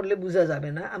না করলে বোঝা যাবে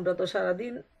না। আমরা তো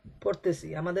সারাদিন পড়তেছি,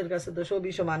 আমাদের কাছে তো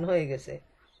সবই সমান হয়ে গেছে,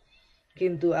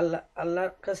 কিন্তু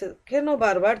আল্লাহর কাছে কেন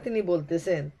বারবার তিনি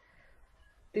বলতেছেন?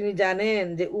 তিনি জানেন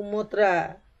যে উম্মতরা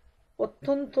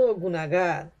অত্যন্ত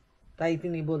গুনাহগার, তাই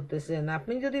তিনি বলতেছেন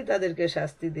আপনি যদি তাদেরকে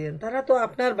শাস্তি দেন তারা তো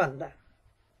আপনার বান্দা,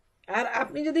 আর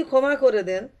আপনি যদি ক্ষমা করে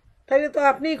দেন তাহলে তো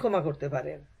আপনিই ক্ষমা করতে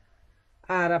পারেন,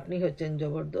 আর আপনি হচ্ছেন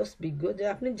জবরদস্ত বিজ্ঞ যে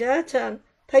আপনি যা চান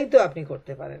তাই তো আপনি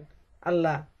করতে পারেন।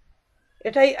 আল্লাহ,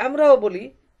 এটাই আমরাও বলি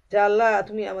যে আল্লাহ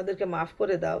তুমি আমাদেরকে মাফ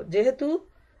করে দাও, যেহেতু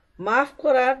মাফ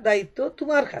করার দায়িত্ব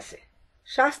তোমার কাছে।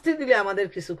 শাস্তি দিলে আমাদের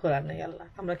কিছু করার নেই আল্লাহ,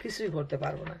 আমরা কিছুই করতে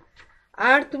পারবো না।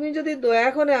 আর তুমি যদি দয়া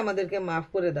করে আমাদেরকে মাফ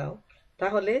করে দাও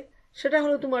তাহলে সেটা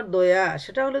হলো তোমার দয়া,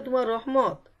 সেটা হলো তোমার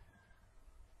রহমত।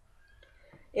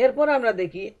 এরপর আমরা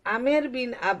দেখি আমের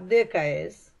বিন আবদে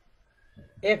কায়েস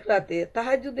এক রাতে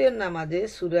তাহাজ্জুদের নামাজে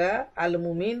সূরা আল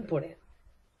মুমিন পড়েন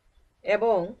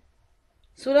এবং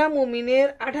সূরা মুমিনের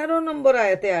 18 নম্বর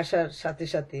আয়াতে আসার সাথে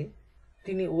সাথে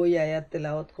তিনি ওই আয়াত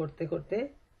তেলাওয়াত করতে করতে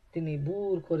তিনি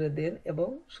বুর করে দেন এবং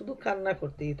শুধু কান্না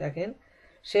করতেই থাকেন।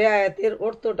 সে আয়াতের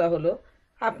অর্থটা হলো,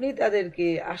 আপনি তাদেরকে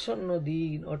আসন্ন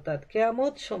দিন অর্থাৎ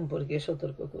কিয়ামত সম্পর্কে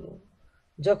সতর্ক করুন,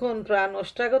 যখন প্রাণ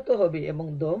অষ্টাগত হবে এবং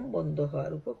দম বন্ধ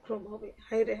হওয়ার উপক্রম হবে।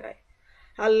 হায় রে হায়,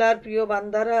 আল্লাহর প্রিয়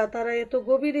বান্দারা তারা এত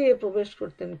গভীরে প্রবেশ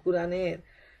করতেন কুরআনের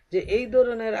যে এই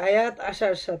ধরনের আয়াত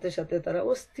আসার সাথে সাথে তারা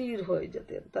অস্থির হয়ে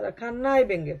যেতেন, তারা কান্নায়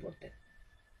ভেঙে পড়তেন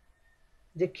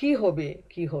যে কি হবে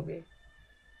কি হবে।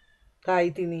 তাই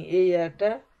তিনি এই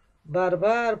আয়াতটা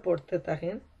বারবার পড়তে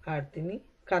থাকেন আর তিনি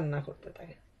কান্না করতে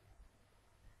থাকেন।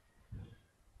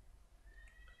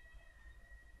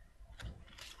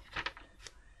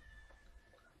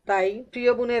 তাই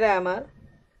প্রিয় বোনেরা আমার,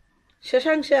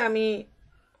 শেষাংশে আমি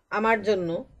আমার জন্য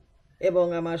এবং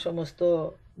আমার সমস্ত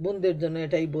বোনদের জন্য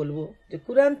এটাই বলবো যে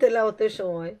কুরআন তেলাওয়াতের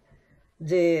সময়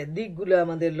যে দিকগুলো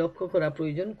আমাদের লক্ষ্য করা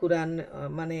প্রয়োজন, কুরআন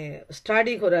মানে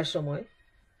স্টাডি করার সময়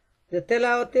যে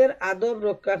তেলাওয়াতের আদব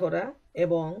রক্ষা করা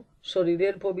এবং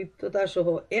শরীরের পবিত্রতা সহ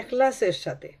ইখলাসের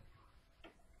সাথে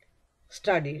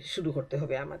স্টাডি শুরু করতে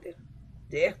হবে আমাদের।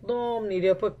 যে একদম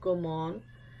নিরপেক্ষ মন,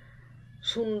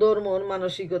 সুন্দর মন,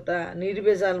 মানসিকতা,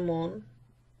 নির্ভেজাল মন,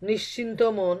 নিশ্চিন্ত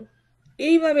মন,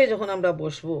 এইভাবে যখন আমরা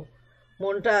বসবো,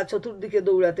 মনটা চতুর্দিকে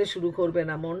দৌড়াতে শুরু করবে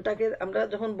না। মনটাকে আমরা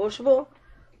যখন বসবো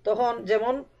তখন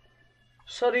যেমন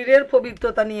শরীরের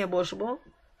পবিত্রতা নিয়ে বসবো,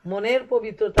 মনের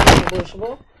পবিত্রতা নিয়ে বসবো,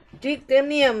 ঠিক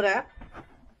তেমনি আমরা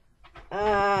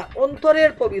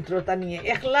অন্তরের পবিত্রতা নিয়ে,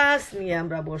 ইখলাস নিয়ে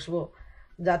আমরা বসবো,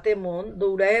 যাতে মন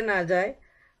দৌড়ায় না যায়।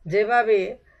 যেভাবে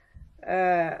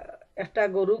একটা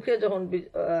গরুকে যখন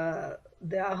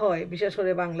দেওয়া হয়, বিশেষ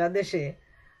করে বাংলাদেশে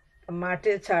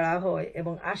মাঠে ছাড়া হয়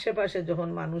এবং আশেপাশে যখন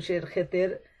মানুষের ক্ষেতের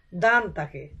ধান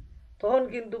থাকে, তখন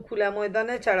কিন্তু খোলা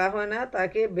ময়দানে ছাড়া হয় না,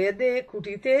 তাকে বেঁধে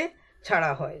খুঁটিতে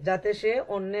ছাড়া হয় যাতে সে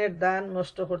অন্যের ধান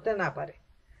নষ্ট করতে না পারে।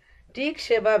 ঠিক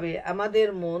সেভাবে আমাদের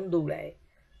মন দৌড়ায়,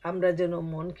 আমরা যেন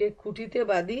মনকে খুঁটিতে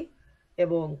বাঁধি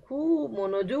এবং খুব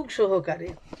মনোযোগ সহকারে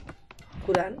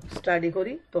কোরআন স্টাডি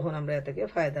করি, তখন আমরা এ থেকে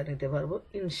ফায়দা নিতে পারবো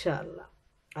ইনশাআল্লাহ।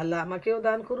 আল্লাহ আমাকেও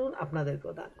দান করুন,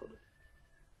 আপনাদেরকেও দান করুন।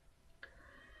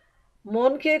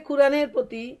 মনকে কোরআনের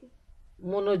প্রতি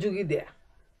মনোযোগী দেয়া,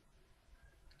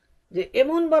 যে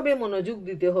এমনভাবে মনোযোগ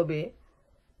দিতে হবে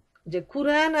যে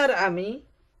কোরআন আর আমি,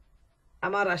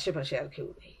 আমার আশেপাশে আর কেউ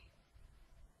নেই,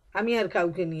 আমি আর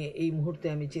কাউকে নিয়ে এই মুহূর্তে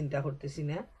আমি চিন্তা করতেছি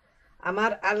না।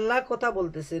 আমার আল্লাহ কথা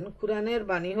বলতেছেন, কোরআনের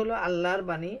বাণী হলো আল্লাহর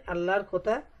বাণী, আল্লাহর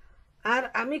কথা, আর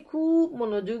আমি খুব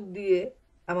মনোযোগ দিয়ে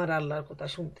আমার আল্লাহর কথা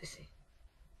শুনতেছি,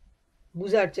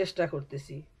 বুঝার চেষ্টা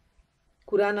করতেছি,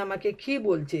 কোরআন আমাকে কি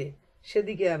বলছে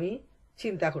সেদিকে আমি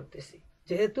চিন্তা করতেছি।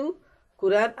 যেহেতু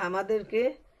কোরআন আমাদেরকে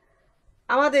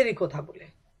আমাদেরই কথা বলে,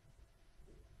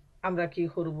 আমরা কি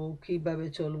করব, কিভাবে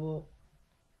চলবো,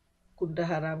 কোনটা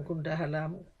হারাম কোনটা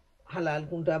হালাল,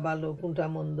 কোনটা ভালো কোনটা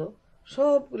মন্দ,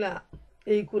 সবগুলা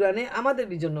এই কোরআনে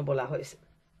আমাদেরই জন্য বলা হয়েছে।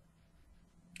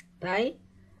 তাই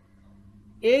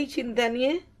এই চিন্তা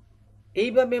নিয়ে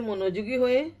এইভাবে মনোযোগী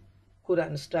হয়ে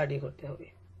কোরআন স্টাডি করতে হবে।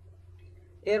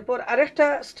 এরপর আরেকটা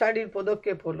স্টাডির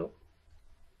পদক্ষেপ হলো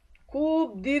খুব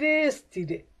ধীরে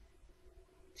স্থিরে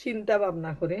চিন্তা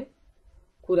ভাবনা করে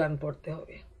কোরআন পড়তে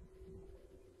হবে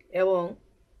এবং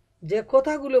যে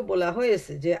কথাগুলো বলা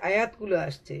হয়েছে, যে আয়াতগুলো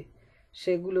আসছে,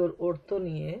 সেগুলোর অর্থ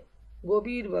নিয়ে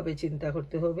গভীরভাবে চিন্তা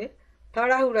করতে হবে।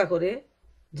 তাড়াহুড়া করে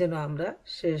যেন আমরা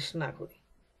শেষ না করি,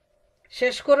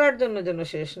 শেষ করার জন্য যেন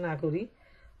শেষ না করি,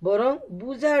 বরং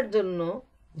বুঝার জন্য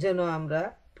যেন আমরা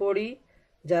পড়ি,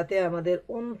 যাতে আমাদের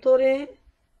অন্তরে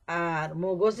আর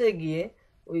মগজে গিয়ে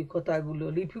ওই কথাগুলো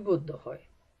লিপিবদ্ধ হয়,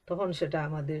 তখন সেটা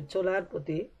আমাদের চলার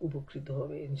প্রতি উপকৃত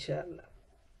হবে ইনশাআল্লাহ।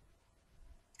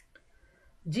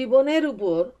 জীবনের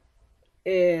উপর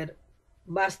এর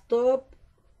বাস্তব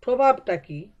প্রভাবটা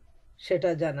কি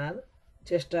সেটা জানার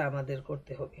চেষ্টা আমাদের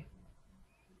করতে হবে।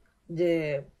 যে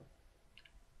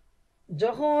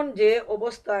যখন যে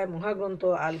অবস্থায় মহাগ্রন্থ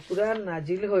আল কুরআন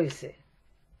নাজিল হয়েছে,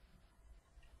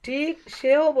 ঠিক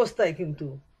সে অবস্থায় কিন্তু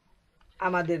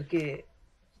আমাদেরকে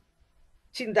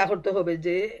চিন্তা করতে হবে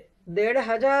যে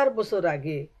 ১৫০০ বছর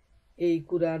আগে এই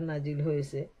কুরআন নাজিল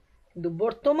হয়েছে, কিন্তু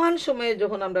বর্তমান সময়ে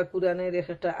যখন আমরা কুরআনের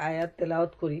একটা আয়াত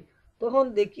তেলাওয়াত করি, তখন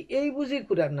দেখি এই বুঝি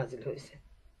কুরআন নাজিল হয়েছে।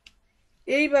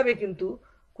 এইভাবে কিন্তু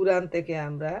কুরআন থেকে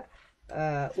আমরা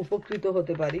উপকৃত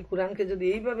হতে পারি। কুরআনকে যদি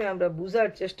এইভাবে আমরা বুঝার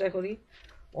চেষ্টা করি,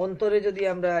 অন্তরে যদি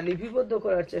আমরা লিপিবদ্ধ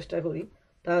করার চেষ্টা করি,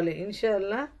 তাহলে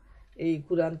ইনশাআল্লাহ এই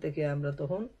কুরআন থেকে আমরা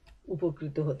তখন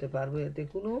উপকৃত হতে পারবো, এতে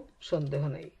কোনো সন্দেহ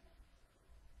নেই।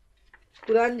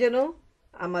 কুরআন যেন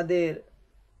আমাদের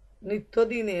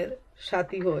নিত্যদিনের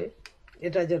সাথী হয়,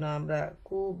 এটা যেন আমরা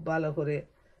খুব ভালো করে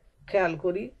খেয়াল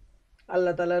করি।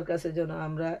 আল্লাহ তাআলার কাছে যেন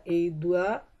আমরা এই দোয়া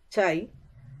চাই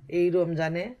এই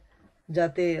রমজানে,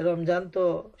 যাতে রমজান তো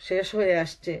শেষ হয়ে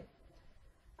আসছে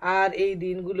আর এই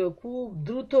দিনগুলো খুব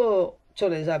দ্রুত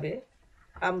চলে যাবে,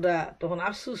 আমরা তখন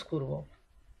আফসোস করব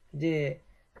যে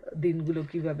দিনগুলো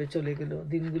কিভাবে চলে গেল,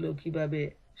 দিনগুলো কিভাবে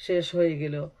শেষ হয়ে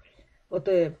গেল।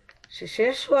 অতএব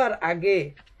শেষ হওয়ার আগে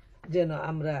যেন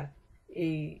আমরা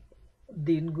এই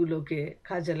দিনগুলোকে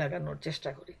কাজে লাগানোর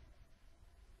চেষ্টা করি।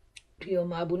 প্রিয়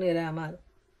মা বোনেরা আমার,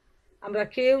 আমরা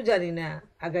কেউ জানি না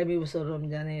আগামী বছর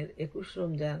রমজানের ২১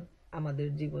 রমজান আমাদের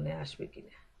জীবনে আসবে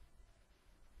কিনা।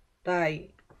 তাই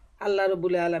আল্লাহ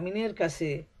রব্বুল আলামিনের কাছে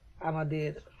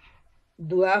আমাদের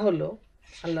দোয়া হলো,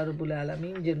 আল্লাহ রব্বুল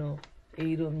আলামিন যেন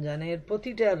এই রমজানের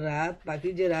প্রতিটা রাত, বাকি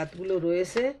যে রাতগুলো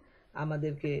রয়েছে,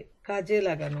 আমাদেরকে কাজে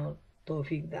লাগানোর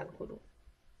তৌফিক দান করুন।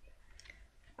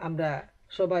 আমরা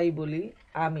সবাই বলি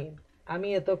আমিন। আমি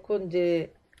এতক্ষণ যে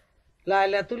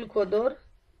লাইলাতুল কদর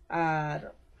আর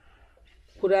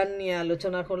কুরআন নিয়ে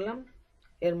আলোচনা করলাম,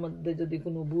 এর মধ্যে যদি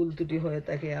কোনো ভুল ত্রুটি হয়ে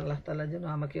থাকে, আল্লাহ তাআলা যেন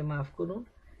আমাকে মাফ করুন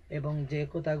এবং যে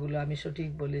কথাগুলো আমি সঠিক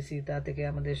বলেছি তা থেকে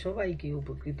আমাদের সবাইকে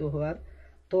উপকৃত হওয়ার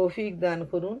তৌফিক দান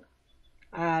করুন।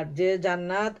 আর যে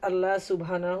জান্নাত আল্লাহ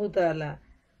সুবহানাহু তাআলা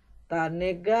তার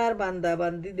নেককার বান্দা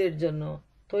বান্দীদের জন্য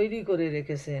তৈরি করে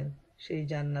রেখেছেন, সেই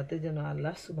জান্নাতে যেন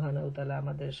আল্লাহ সুবহানাহু তাআলা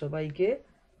আমাদের সবাইকে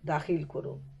দাখিল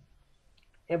করুন।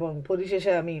 এবং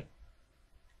পরিশেষে আমি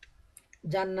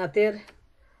জান্নাতের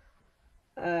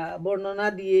বর্ণনা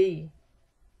দিয়েই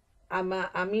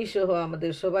আমি সহ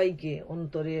আমাদের সবাইকে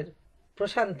অন্তরের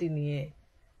প্রশান্তি নিয়ে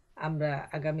আমরা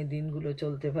আগামী দিনগুলো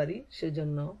চলতে পারি।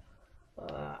 সেজন্য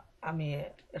আমি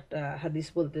একটা হাদিস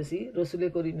বলতেছি। রসুল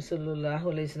করিম সাল্লাল্লাহু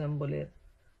আলাইহি ওয়াসাল্লাম বলেন,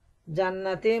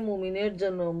 জান্নাতে মুমিনের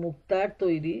জন্য মুক্তার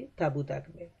তৈরি তাঁবু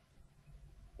থাকবে।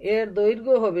 এর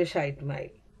দৈর্ঘ্য হবে 60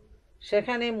 মাইল।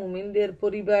 সেখানে মুমিনদের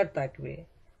পরিবার থাকবে।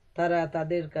 তারা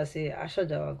তাদের কাছে আসা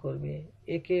যাওয়া করবে,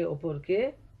 একে অপরকে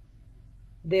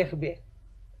দেখবে।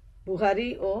 বুখারী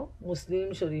ও মুসলিম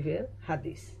শরীফের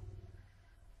হাদিস।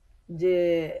 যে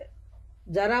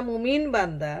যারা মুমিন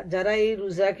বান্দা, যারা এই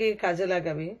রোজাকে কাজে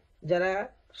লাগাবে, যারা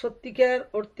সত্যিকার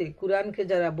অর্থে কোরআনকে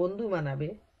যারা বন্ধু মানাবে,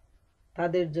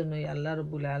 তাদের জন্যই আল্লাহ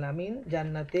রাব্বুল আলামিন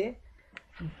জান্নাতে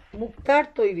মুক্তার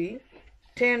তৈরি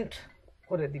টেন্ট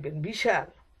করে দিবেন বিশাল,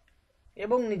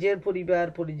 এবং নিজের পরিবার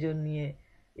পরিজন নিয়ে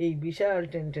এই বিশাল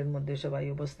টেন্টের মধ্যে সবাই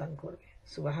অবস্থান করবে।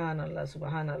 সুবহানাল্লাহ,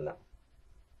 সুবহানাল্লাহ।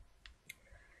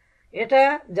 এটা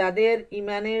যাদের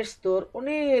ইমানের স্তর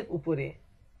অনেক উপরে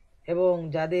এবং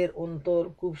যাদের অন্তর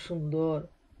খুব সুন্দর,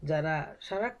 যারা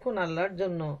সারাক্ষণ আল্লাহর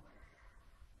জন্য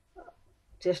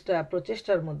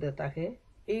প্রচেষ্টার মধ্যে থাকে,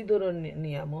 এই ধরনের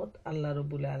নিয়ামত আল্লাহ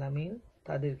রাব্বুল আলামিন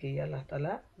তাদেরকেই আল্লাহ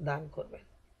তাআলা দান করবেন।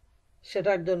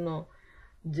 সেটার জন্য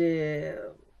যে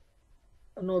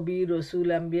নবী, রসুল,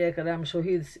 আম্বিয়া কেরাম,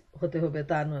 শহীদ হতে হবে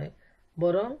তা নয়,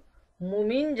 বরং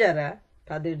মুমিন যারা,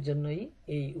 তাদের জন্যই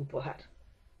এই উপহার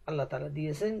আল্লাহ তাআলা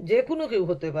দিয়েছেন। যে কোনো কেউ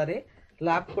হতে পারে,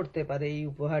 লাভ করতে পারে এই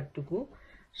উপহারটুকু,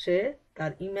 সে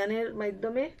তার ইমানের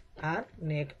মাধ্যমে আর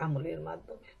নেক আমলের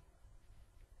মাধ্যমে।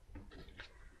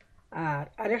 আর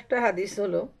আরেকটা হাদিস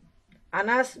হলো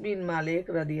আনাস বিন মালিক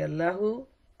রাদিয়াল্লাহু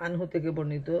আনহু থেকে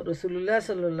বর্ণিত, রাসূলুল্লাহ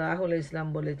সাল্লাল্লাহু আলাইহি ওয়াসাল্লাম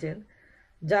বলেছেন,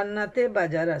 জান্নাতে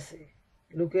বাজার আছে,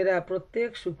 লোকেরা প্রত্যেক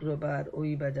শুক্রবার ওই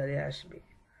বাজারে আসবে।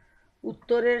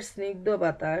 উত্তরের স্নিগ্ধ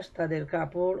বাতাস তাদের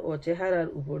কাপড় ও চেহারার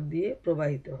উপর দিয়ে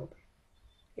প্রবাহিত হবে।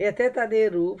 এতে তাদের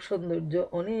রূপ সৌন্দর্য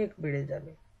অনেক বেড়ে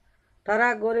যাবে। তারা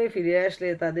ঘরে ফিরে আসলে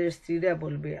তাদের স্ত্রীরা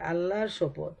বলবে, আল্লাহর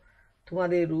শপথ,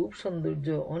 তোমাদের রূপ সৌন্দর্য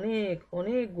অনেক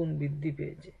অনেক গুণ বৃদ্ধি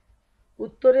পেয়েছে।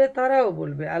 উত্তরে তারাও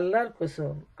বলবে, আল্লাহর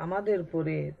কসম, আমাদের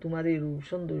পরে তোমাদের রূপ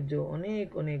সৌন্দর্য অনেক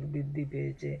অনেক বৃদ্ধি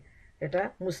পেয়েছে। এটা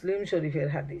মুসলিম শরীফের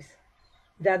হাদিস।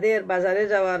 যাদের বাজারে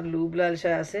যাওয়ার লোভ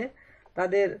লালসা আছে,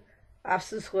 তাদের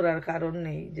আফসোস করার কারণ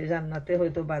নেই যে জান্নাতে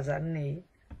হয়তো বাজার নেই।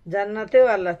 জান্নাতেও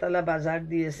আল্লাহ তাআলা বাজার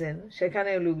দিয়েছেন,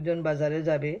 সেখানে লোকজন বাজারে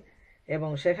যাবে এবং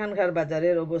সেখানকার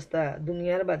বাজারের অবস্থা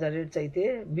দুনিয়ার বাজারের চাইতে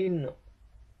ভিন্ন।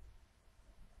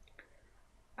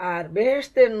 আর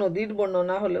বেহেশতের নদীর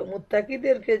বর্ণনা হলো,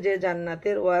 মুত্তাকিদেরকে যে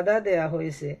জান্নাতের ওয়াদা দেয়া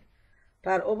হয়েছে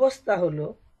তার অবস্থা হলো,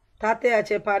 তাতে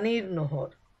আছে পানির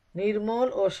নহর, নির্মল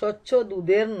ও স্বচ্ছ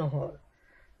দুধের নহর,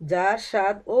 যার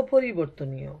স্বাদ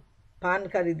অপরিবর্তনীয়,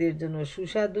 পানকারীদের জন্য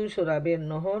সুস্বাদু শরাবের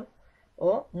নহর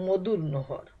ও মধুর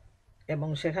নহর, এবং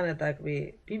সেখানে থাকবে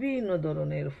বিভিন্ন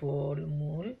ধরনের ফল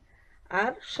মূল।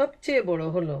 আর সবচেয়ে বড়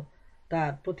হলো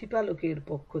তার প্রতিপালকের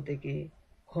পক্ষ থেকে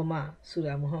ক্ষমা।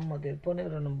 সূরা মুহাম্মদের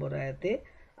 15 নম্বর আয়াতে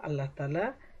আল্লাহ তাআলা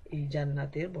এই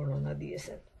জান্নাতের বর্ণনা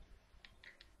দিয়েছেন।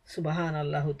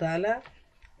 সুবহানাল্লাহু তাআলা।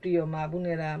 প্রিয় মা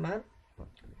বোনেরা আমার,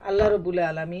 আল্লাহ রাব্বুল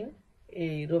আলামিন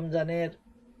এই রমজানের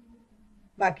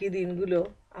বাকি দিনগুলো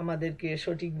আমাদেরকে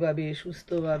সঠিকভাবে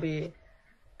সুস্থভাবে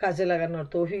কাজে লাগানোর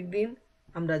তৌফিক দিন।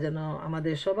 আমরা যেন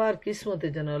আমাদের সবার কিসমতে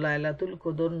যেন লাইলাতুল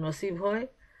কদর নসিব হয়।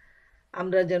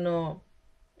 আমরা যেন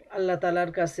আল্লাহ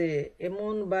তাআলার কাছে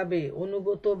এমনভাবে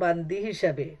অনুগত বান্দি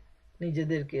হিসাবে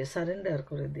নিজেদেরকে সারেন্ডার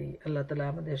করে দিই। আল্লাহ তাআলা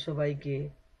আমাদের সবাইকে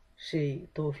সেই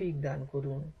তৌফিক দান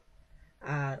করুন।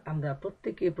 আর আমরা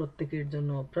প্রত্যেকের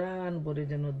জন্য প্রাণ ভরে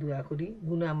যেন দোয়া করি,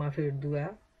 গুনাহ মাফের দোয়া,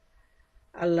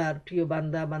 আল্লাহর প্রিয়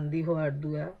বান্দা বান্দি হওয়ার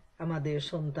দোয়া, আমাদের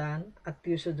সন্তান,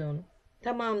 আত্মীয় স্বজন,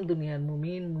 তামাম দুনিয়ার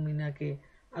মুমিন মুমিনাকে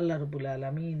আল্লাহ রাব্বুল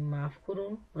আলামিন মাফ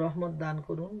করুন, রহমত দান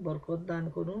করুন, বরকত দান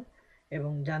করুন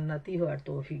এবং জান্নাতি হওয়ার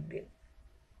তৌফিক দিন।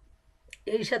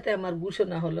 এই সাথে আমার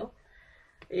ঘোষণা হলো,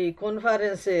 এই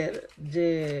কনফারেন্সের যে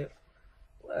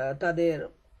তাদের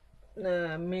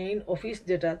মেইন অফিস,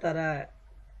 যেটা তারা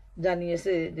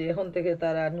জানিয়েছে যে এখন থেকে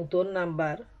তারা নতুন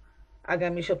নাম্বার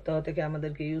আগামী সপ্তাহ থেকে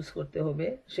আমাদেরকে ইউজ করতে হবে।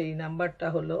 সেই নাম্বারটা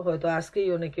হলো, হয়তো আজকেই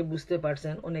অনেকে বুঝতে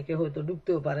পারছেন, অনেকে হয়তো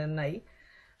ঢুকতেও পারেন নাই।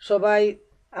 সবাই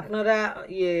আপনারা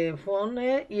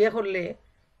ফোনে করলে,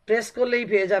 প্রেস করলেই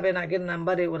পেয়ে যাবেন আগের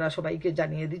নাম্বারে, ওরা সবাইকে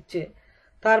জানিয়ে দিচ্ছে।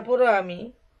 তারপরে আমি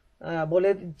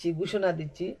বলে দিচ্ছি, ঘোষণা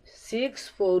দিচ্ছি,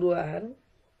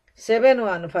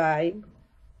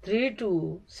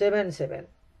 6417153277।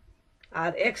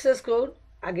 আর অ্যাক্সেস কোড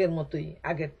আগের মতোই,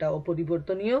 আগেরটা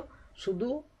অপরিবর্তনীয়, শুধু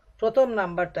প্রথম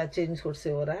নাম্বারটা চেঞ্জ করছে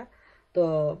ওরা। তো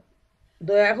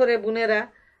দয়া করে বোনেরা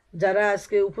যারা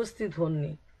আজকে উপস্থিত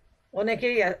হননি,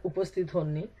 অনেকেই উপস্থিত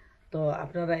হননি, তো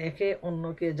আপনারা একে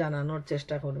অন্যকে জানানোর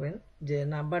চেষ্টা করবেন যে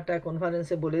নাম্বারটা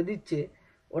কনফারেন্সে বলে দিচ্ছে,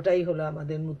 ওটাই হলো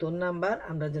আমাদের নতুন নাম্বার।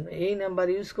 আমরা যেন এই নাম্বার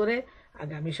ইউজ করে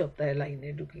আগামী সপ্তাহে লাইনে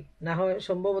ঢুকি, না হয়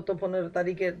সম্ভবত 15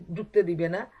 তারিখে ঢুকতে দিবে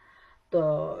না। তো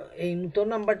এই নতুন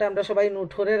নাম্বারটা আমরা সবাই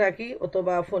নোট করে রাখি,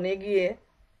 অথবা ফোনে গিয়ে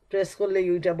প্রেস করলেই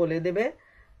ওইটা বলে দেবে।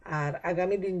 আর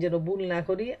আগামী দিন যেন ভুল না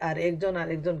করি, আর একজন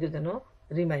আরেকজনকে যেন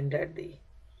রিমাইন্ডার দিই।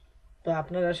 তো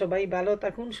আপনারা সবাই ভালো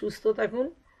থাকুন, সুস্থ থাকুন।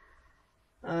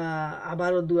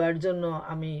 আবারও দোয়ার জন্য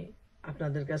আমি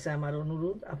আপনাদের কাছে আমার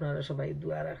অনুরোধ, আপনারা সবাই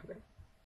দোয়া রাখবেন।